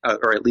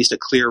 or at least a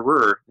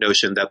clearer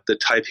notion that the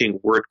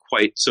Taiping weren't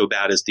quite so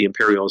bad as the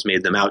Imperials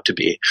made them out to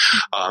be,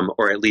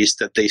 or at least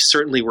that they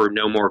certainly were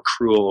no more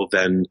cruel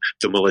than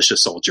the militia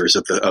soldiers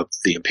of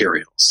the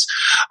Imperials.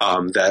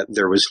 That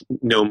there was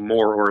no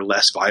more or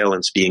less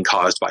violence being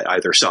caused by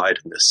either side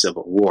in this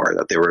civil war.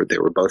 That they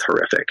were both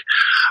horrific.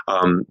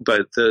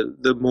 But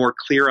the more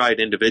clear-eyed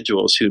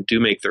individuals who do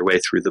make their way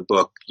through the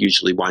book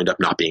usually wind up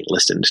not being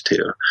listened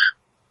to.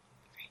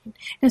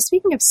 Now,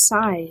 speaking of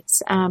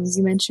sides,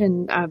 you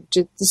mentioned,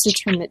 this is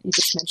a term that you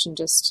just mentioned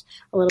just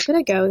a little bit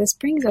ago. This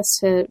brings us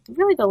to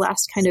really the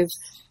last kind of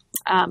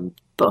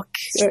book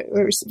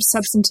or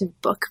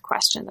substantive book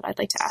question that I'd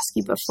like to ask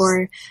you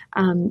before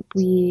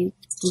we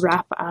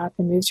wrap up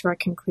and move to our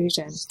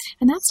conclusion.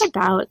 And that's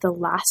about the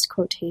last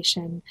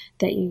quotation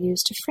that you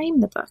used to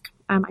frame the book.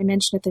 I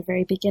mentioned at the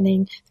very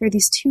beginning, there are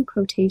these 2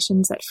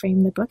 quotations that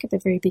frame the book at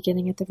the very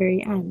beginning, at the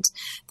very end.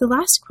 The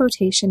last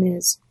quotation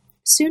is,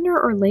 "Sooner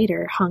or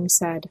later," Hung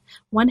said,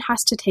 "one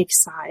has to take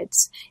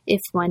sides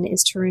if one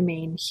is to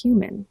remain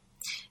human."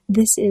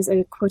 This is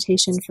a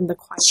quotation from The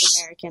Quiet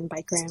American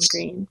by Graham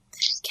Greene.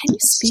 Can you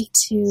speak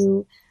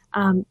to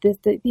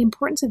the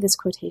importance of this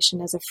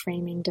quotation as a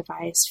framing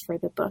device for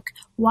the book?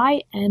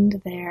 Why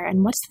end there,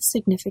 and what's the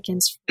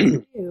significance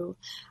for you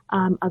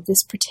of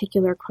this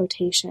particular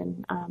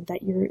quotation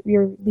that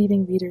you're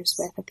leaving readers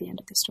with at the end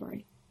of the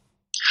story?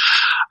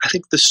 I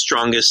think the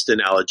strongest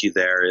analogy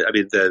there,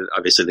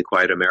 obviously The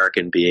Quiet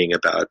American being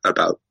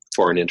about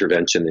foreign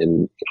intervention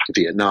in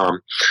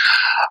Vietnam.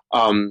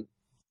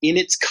 In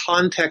its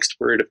context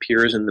where it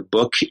appears in the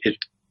book, it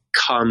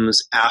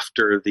comes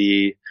after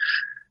the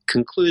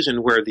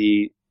conclusion where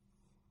the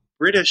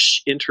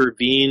British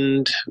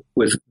intervened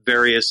with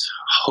various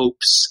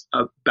hopes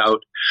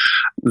about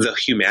the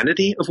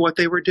humanity of what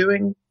they were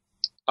doing.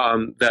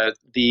 That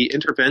the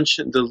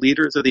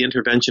leaders of the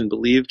intervention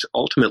believed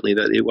ultimately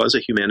that it was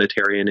a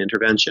humanitarian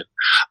intervention.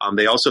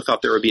 They also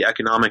thought there would be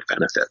economic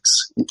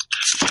benefits.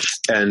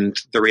 And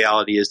the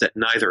reality is that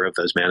neither of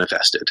those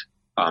manifested.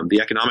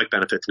 The economic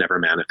benefits never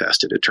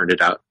manifested. It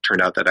turned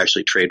out that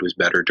actually trade was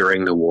better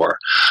during the war.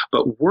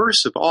 But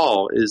worse of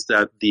all is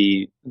that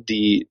the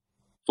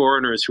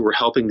foreigners who were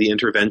helping the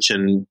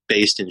intervention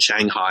based in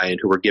Shanghai and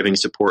who were giving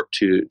support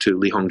to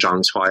Li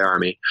Hongzhang's Hwai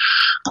Army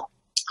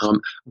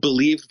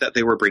believed that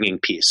they were bringing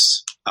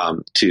peace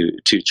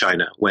to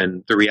China,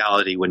 when the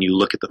reality, when you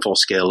look at the full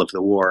scale of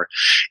the war,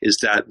 is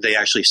that they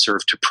actually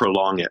served to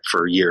prolong it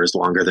for years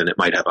longer than it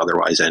might have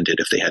otherwise ended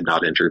if they had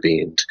not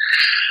intervened.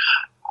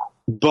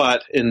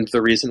 But, and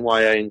the reason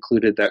why I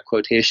included that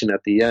quotation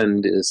at the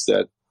end is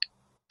that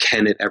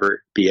can it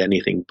ever be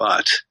anything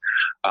but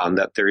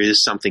that there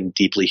is something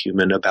deeply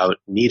human about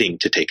needing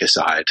to take a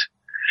side.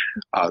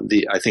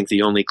 I think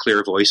the only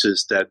clear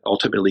voices that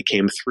ultimately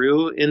came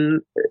through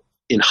in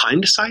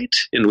hindsight,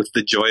 and with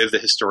the joy of the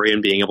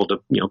historian being able to,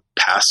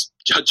 pass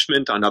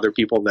judgment on other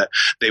people that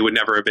they would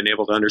never have been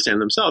able to understand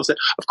themselves, that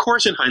of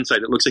course in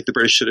hindsight it looks like the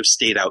British should have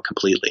stayed out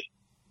completely.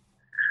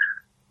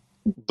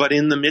 But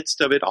in the midst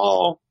of it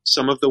all,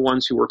 some of the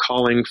ones who were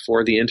calling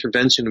for the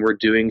intervention were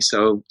doing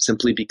so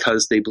simply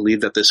because they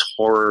believed that this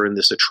horror and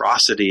this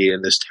atrocity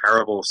and this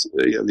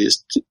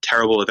these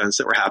terrible events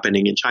that were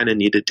happening in China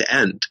needed to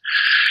end.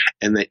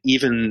 And that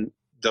even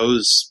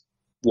those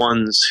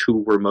ones who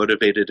were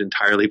motivated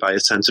entirely by a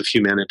sense of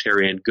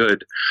humanitarian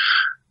good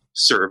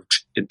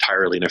served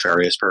entirely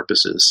nefarious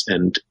purposes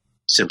and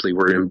simply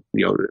were,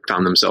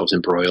 found themselves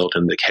embroiled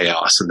in the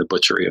chaos and the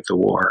butchery of the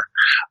war.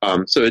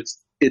 So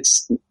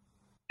it's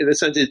in a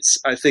sense,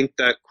 I think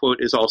that quote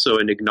is also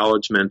an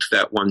acknowledgement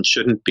that one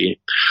shouldn't be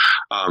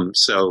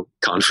so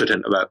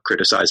confident about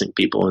criticizing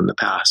people in the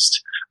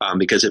past,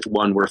 because if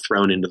one were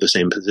thrown into the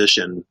same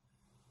position,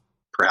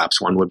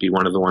 perhaps one would be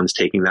one of the ones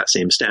taking that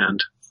same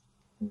stand.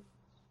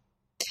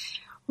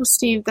 Well,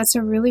 Steve, that's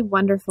a really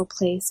wonderful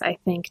place, I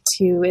think,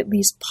 to at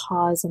least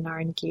pause in our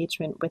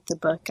engagement with the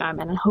book.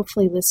 And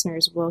hopefully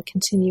listeners will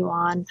continue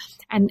on.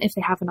 And if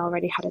they haven't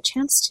already had a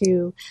chance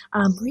to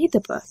read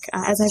the book,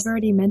 as I've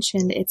already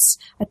mentioned, it's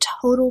a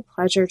total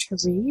pleasure to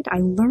read. I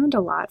learned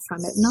a lot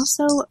from it. And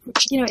also,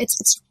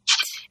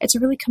 it's a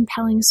really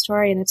compelling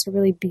story, and it's a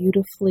really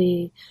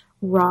beautifully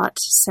wrought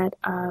set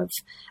of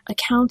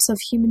accounts of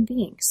human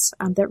beings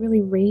that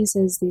really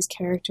raises these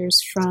characters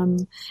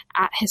from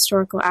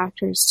historical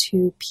actors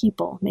to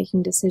people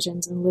making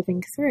decisions and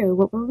living through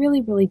what were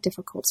really, really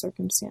difficult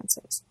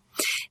circumstances.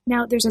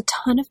 Now, there's a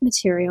ton of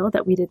material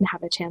that we didn't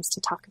have a chance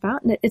to talk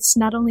about, and it's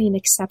not only an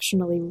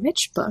exceptionally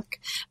rich book,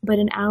 but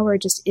an hour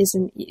just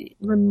isn't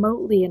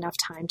remotely enough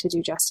time to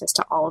do justice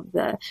to all of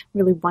the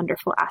really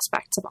wonderful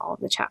aspects of all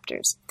of the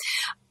chapters.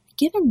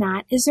 Given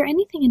that, is there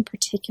anything in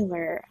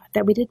particular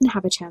that we didn't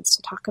have a chance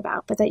to talk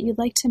about, but that you'd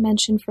like to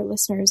mention for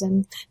listeners,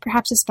 and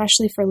perhaps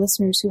especially for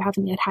listeners who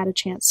haven't yet had a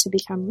chance to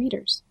become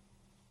readers?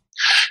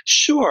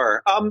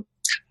 Sure. What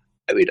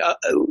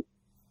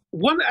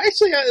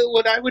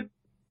I would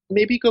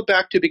maybe go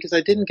back to, because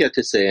I didn't get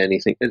to say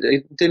anything,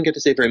 I didn't get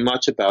to say very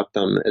much about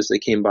them as they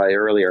came by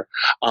earlier,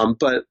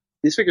 but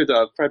these figures,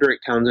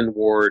 Frederick Townsend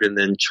Ward and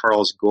then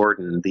Charles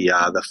Gordon,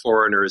 the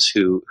foreigners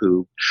who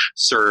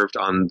served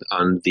on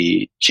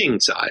the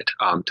Qing side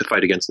to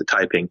fight against the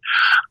Taiping.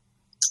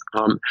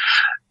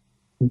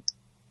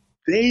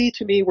 They,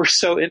 to me, were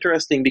so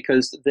interesting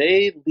because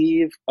they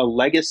leave a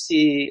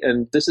legacy,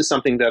 and this is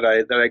something that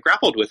I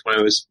grappled with when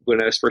I was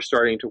first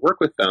starting to work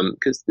with them,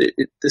 because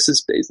this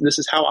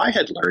is how I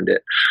had learned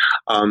it,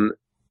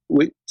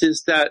 which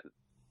is that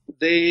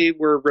they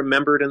were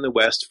remembered in the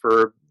West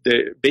for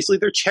basically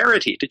their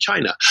charity to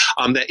China.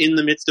 That in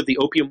the midst of the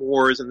Opium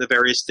Wars and the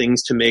various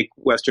things to make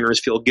Westerners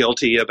feel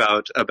guilty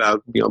about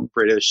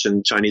British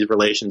and Chinese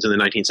relations in the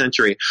 19th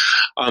century,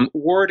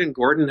 Ward and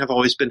Gordon have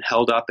always been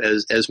held up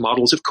as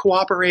models of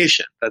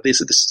cooperation.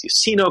 This is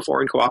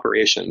Sino-foreign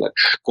cooperation. That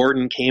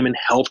Gordon came and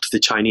helped the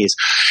Chinese,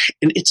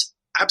 and it's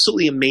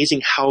absolutely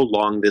amazing how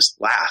long this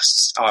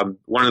lasts.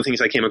 One of the things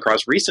I came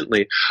across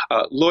recently,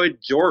 Lloyd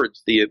George,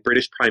 the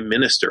British Prime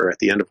Minister at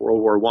the end of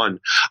World War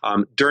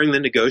I, during the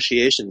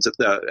negotiations at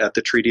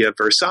the Treaty of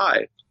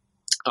Versailles,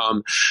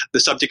 the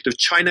subject of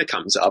China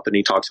comes up, and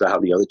he talks about how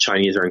the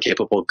Chinese are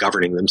incapable of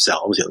governing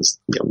themselves,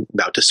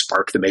 about to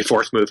spark the May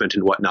 4th movement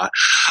and whatnot.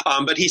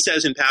 But he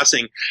says in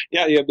passing,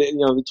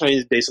 the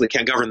Chinese basically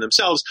can't govern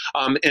themselves.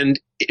 And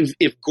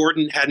if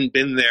Gordon hadn't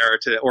been there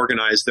to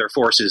organize their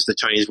forces, the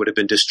Chinese would have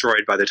been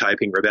destroyed by the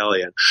Taiping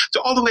Rebellion.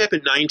 So all the way up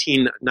in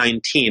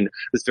 1919,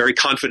 this very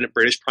confident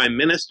British Prime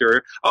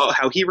Minister,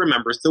 how he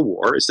remembers the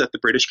war is that the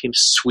British came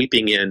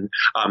sweeping in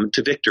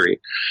to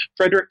victory.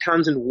 Frederick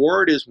Townsend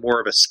Ward is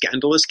more of a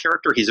scandalous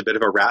character. He's a bit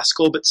of a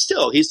rascal, but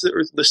still, he's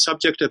the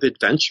subject of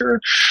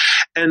adventure.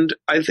 And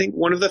I think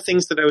one of the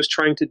things that I was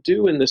trying to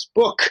do in this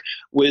book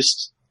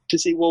was to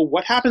see, well,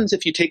 what happens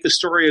if you take the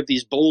story of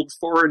these bold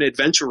foreign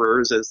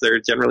adventurers, as they're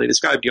generally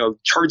described,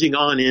 charging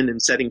on in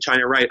and setting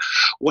China right?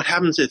 What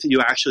happens if you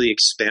actually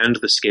expand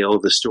the scale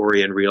of the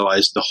story and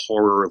realize the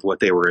horror of what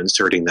they were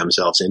inserting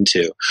themselves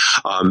into?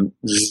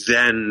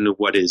 Then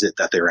what is it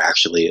that they're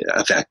actually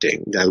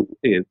affecting? Now,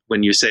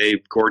 when you say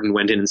Gordon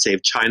went in and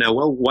saved China,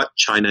 well, what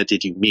China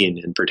did you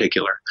mean in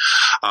particular?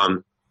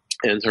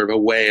 And sort of a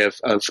way of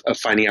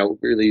finding out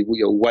really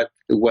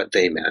what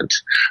they meant,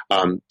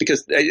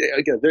 because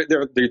again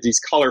they're these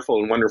colorful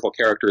and wonderful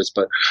characters,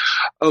 but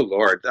oh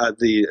Lord,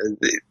 the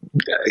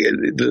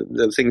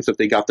things that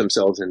they got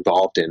themselves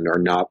involved in are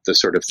not the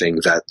sort of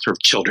things that sort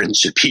of children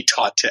should be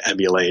taught to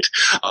emulate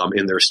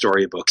in their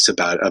storybooks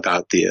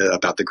about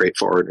the great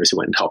foreigners who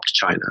went and helped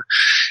China.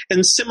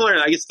 And similar,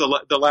 I guess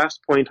the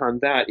last point on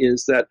that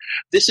is that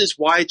this is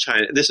why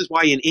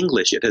in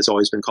English it has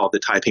always been called the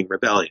Taiping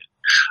Rebellion.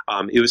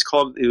 It was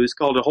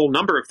called a whole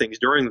number of things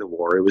during the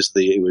war. It was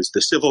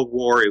the Civil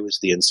War, it was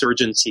the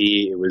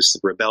insurgency, it was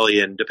the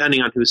rebellion,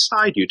 depending on whose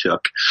side you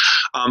took.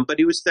 But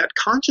it was that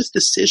conscious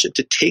decision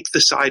to take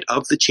the side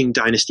of the Qing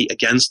dynasty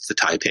against the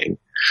Taiping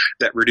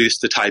that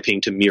reduced the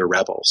Taiping to mere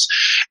rebels.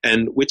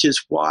 And which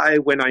is why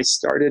when I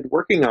started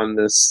working on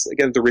this,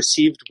 again, the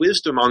received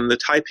wisdom on the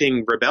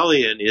Taiping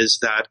rebellion is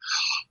that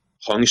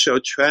Hong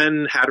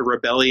Xiuquan had a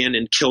rebellion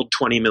and killed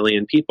 20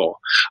 million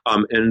people.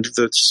 And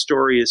the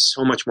story is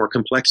so much more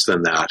complex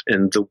than that.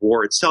 And the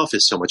war itself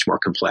is so much more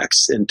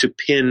complex. And to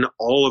pin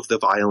all of the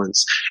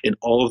violence and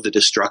all of the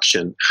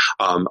destruction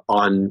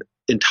on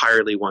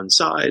entirely one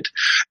side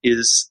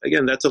is,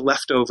 again, that's a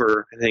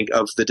leftover, I think,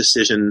 of the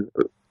decision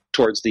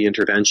towards the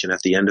intervention at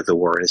the end of the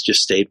war. And it's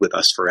just stayed with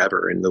us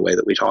forever in the way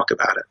that we talk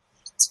about it.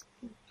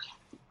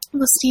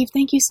 Well, Steve,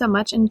 thank you so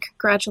much, and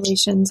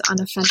congratulations on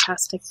a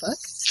fantastic book.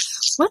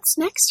 What's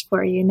next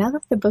for you now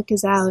that the book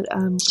is out?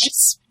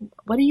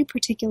 What are you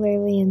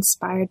particularly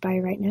inspired by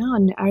right now,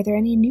 and are there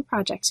any new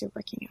projects you're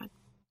working on?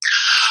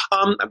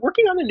 I'm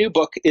working on a new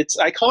book.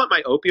 I call it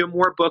my Opium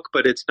War book,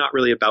 but it's not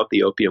really about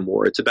the Opium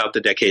War. It's about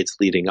the decades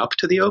leading up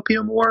to the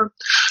Opium War.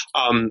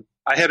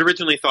 I had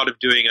originally thought of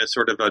doing a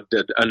sort of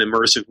an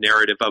immersive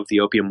narrative of the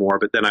Opium War,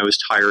 but then I was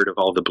tired of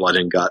all the blood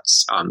and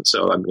guts,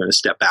 so I'm going to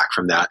step back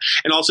from that.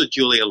 And also,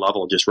 Julia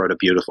Lovell just wrote a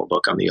beautiful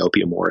book on the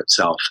Opium War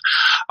itself.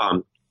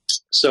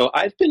 So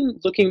I've been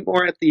looking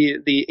more at the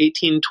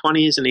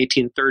 1820s and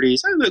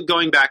 1830s,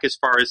 going back as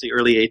far as the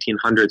early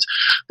 1800s,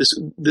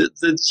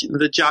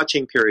 the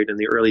Jiaqing period and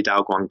the early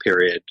Daoguang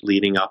period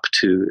leading up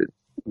to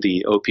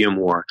the Opium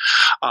War.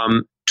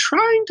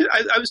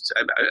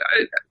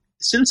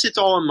 Since it's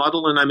all a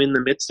muddle and I'm in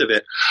the midst of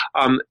it,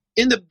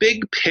 in the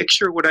big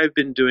picture, what I've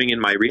been doing in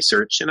my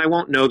research, and I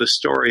won't know the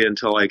story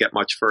until I get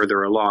much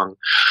further along,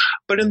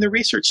 but in the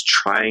research,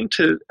 trying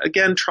to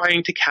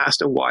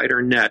cast a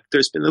wider net.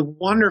 There's been a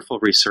wonderful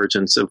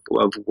resurgence of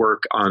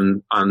work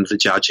on the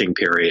Jiaqing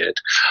period.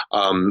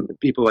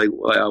 People like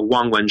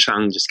Wang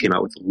Wensheng just came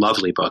out with a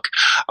lovely book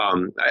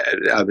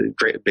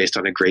based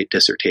on a great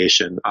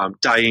dissertation.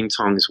 Dai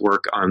Yingcong's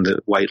work on the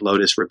White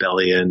Lotus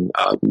Rebellion,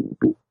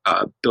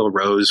 Bill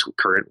Rowe's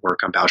current work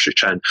on Bao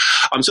Shichen.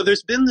 So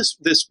there's been this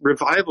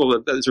revival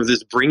of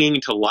this bringing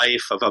to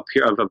life of a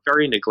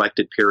very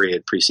neglected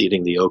period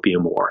preceding the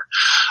Opium War.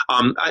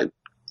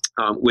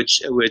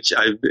 Which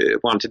I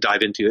want to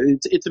dive into.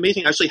 It's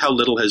amazing actually how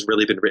little has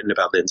really been written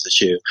about Lin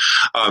Zexu.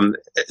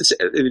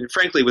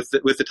 Frankly, with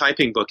the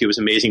Taiping book, it was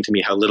amazing to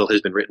me how little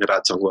has been written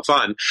about Zheng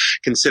Huofan,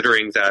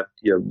 considering that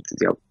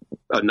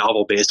a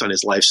novel based on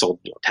his life sold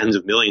tens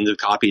of millions of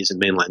copies in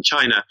mainland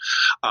China.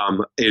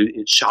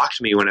 It shocked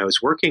me when I was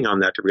working on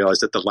that to realize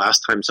that the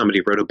last time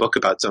somebody wrote a book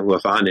about Zheng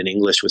Huofan in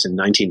English was in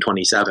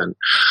 1927.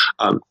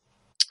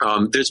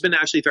 There's been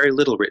actually very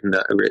little written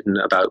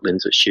about Lin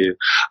Zexu,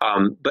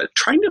 but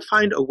trying to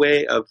find a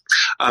way of,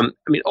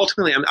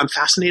 ultimately, I'm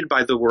fascinated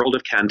by the world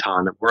of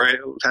Canton.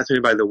 I'm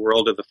fascinated by the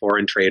world of the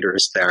foreign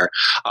traders there.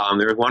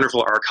 There are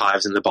wonderful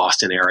archives in the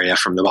Boston area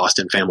from the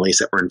Boston families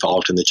that were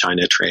involved in the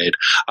China trade.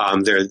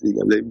 There are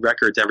the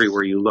records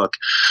everywhere you look.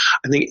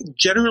 I think,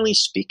 generally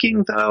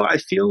speaking, though, I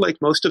feel like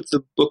most of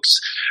the books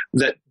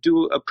that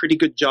do a pretty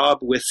good job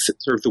with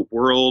sort of the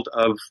world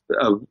of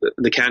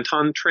the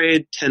Canton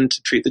trade tend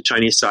to treat the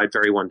Chinese side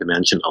very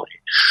one-dimensionally.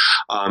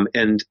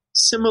 And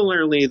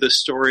similarly, the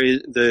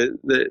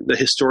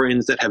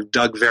historians that have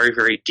dug very,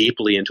 very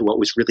deeply into what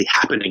was really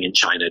happening in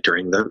China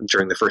during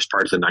the first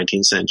part of the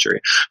 19th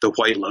century, the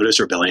White Lotus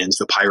rebellions,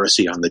 the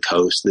piracy on the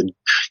coast,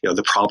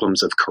 the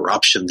problems of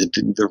corruption,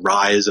 the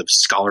rise of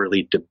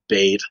scholarly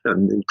debate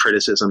and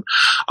criticism.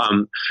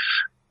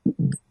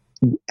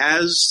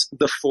 As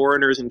the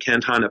foreigners in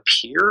Canton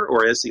appear,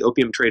 or as the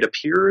opium trade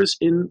appears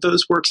in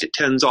those works, it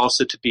tends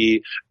also to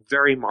be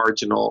very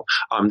marginal,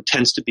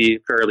 tends to be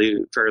fairly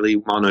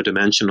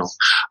monodimensional.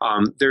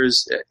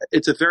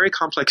 It's a very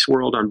complex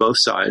world on both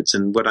sides,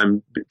 and what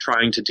I'm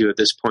trying to do at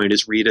this point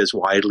is read as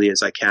widely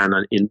as I can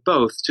in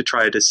both to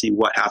try to see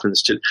what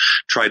happens to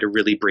try to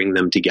really bring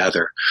them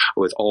together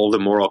with all the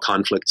moral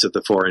conflicts of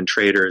the foreign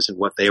traders and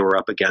what they were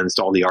up against,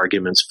 all the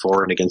arguments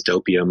for and against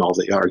opium, all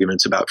the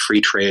arguments about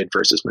free trade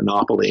versus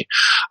monopoly.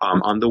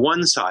 On the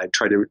one side,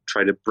 try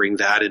to bring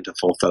that into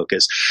full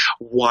focus,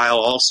 while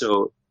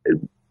also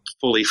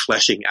fully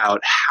fleshing out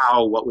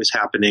how what was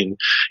happening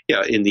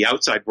in the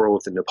outside world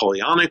with the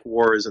Napoleonic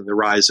Wars and the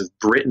rise of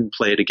Britain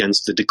played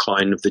against the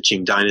decline of the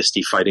Qing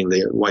dynasty, fighting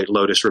the White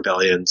Lotus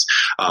rebellions,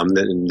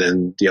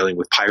 then dealing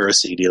with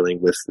piracy, dealing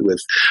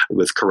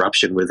with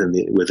corruption within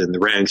the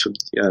ranks,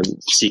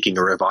 seeking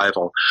a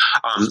revival.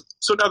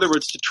 So in other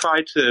words, to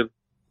try to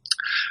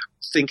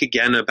think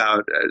again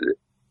about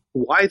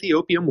why the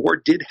Opium War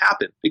did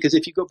happen. Because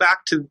if you go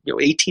back to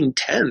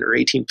 1810 or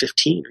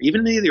 1815 or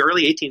even the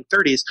early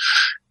 1830s,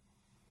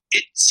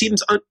 it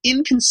seems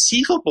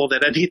inconceivable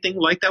that anything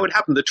like that would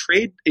happen. The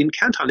trade in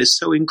Canton is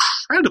so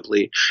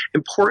incredibly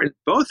important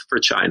both for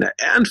China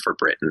and for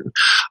Britain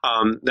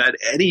that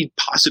any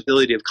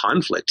possibility of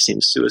conflict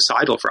seems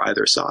suicidal for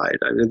either side.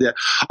 I mean, there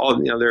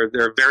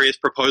are various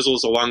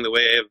proposals along the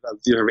way of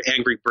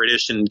angry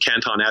British in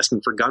Canton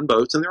asking for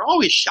gunboats, and they're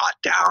always shot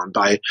down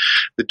by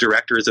the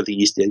directors of the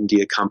East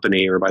India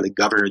Company or by the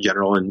Governor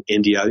General in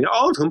India.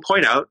 All of whom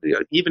point out,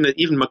 even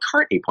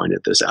Macartney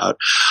pointed this out.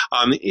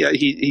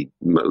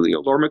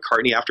 Lord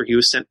Macartney, after he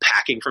was sent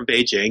packing from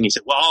Beijing, he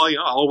said, well,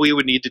 all we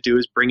would need to do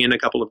is bring in a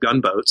couple of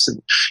gunboats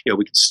and,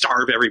 we could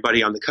starve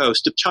everybody on the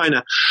coast of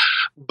China.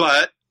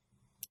 But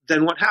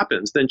then what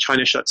happens? Then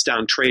China shuts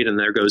down trade, and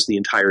there goes the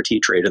entire tea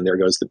trade, and there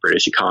goes the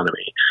British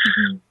economy.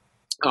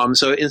 Mm-hmm.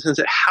 So in a sense,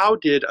 how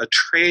did a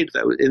trade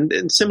that,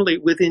 and similarly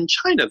within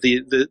China,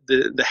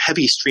 the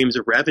heavy streams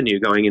of revenue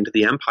going into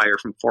the empire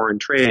from foreign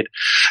trade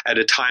at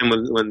a time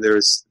when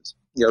there's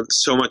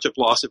so much of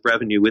loss of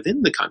revenue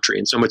within the country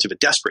and so much of a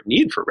desperate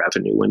need for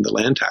revenue when the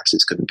land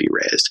taxes couldn't be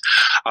raised.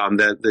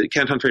 The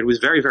Canton trade was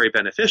very, very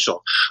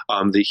beneficial.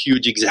 The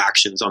huge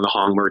exactions on the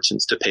Hong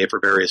merchants to pay for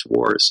various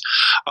wars.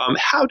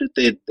 How did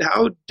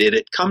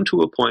it come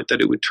to a point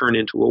that it would turn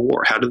into a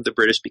war? How did the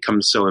British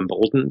become so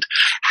emboldened?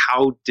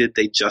 How did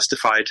they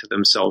justify to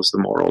themselves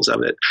the morals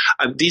of it?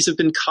 These have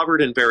been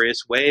covered in various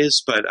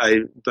ways, but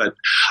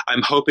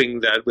I'm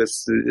hoping that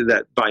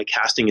that by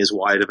casting as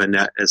wide of a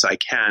net as I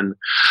can,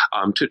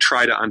 to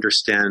try to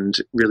understand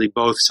really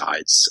both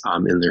sides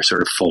in their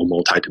sort of full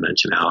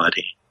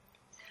multidimensionality.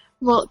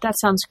 Well, that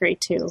sounds great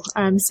too.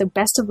 So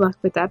best of luck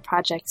with that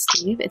project,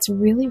 Steve. It's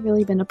really,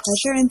 really been a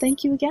pleasure, and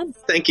thank you again.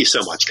 Thank you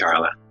so much,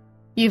 Carla.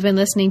 You've been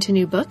listening to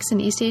New Books in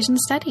East Asian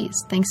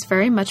Studies. Thanks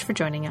very much for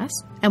joining us,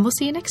 and we'll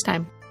see you next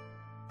time.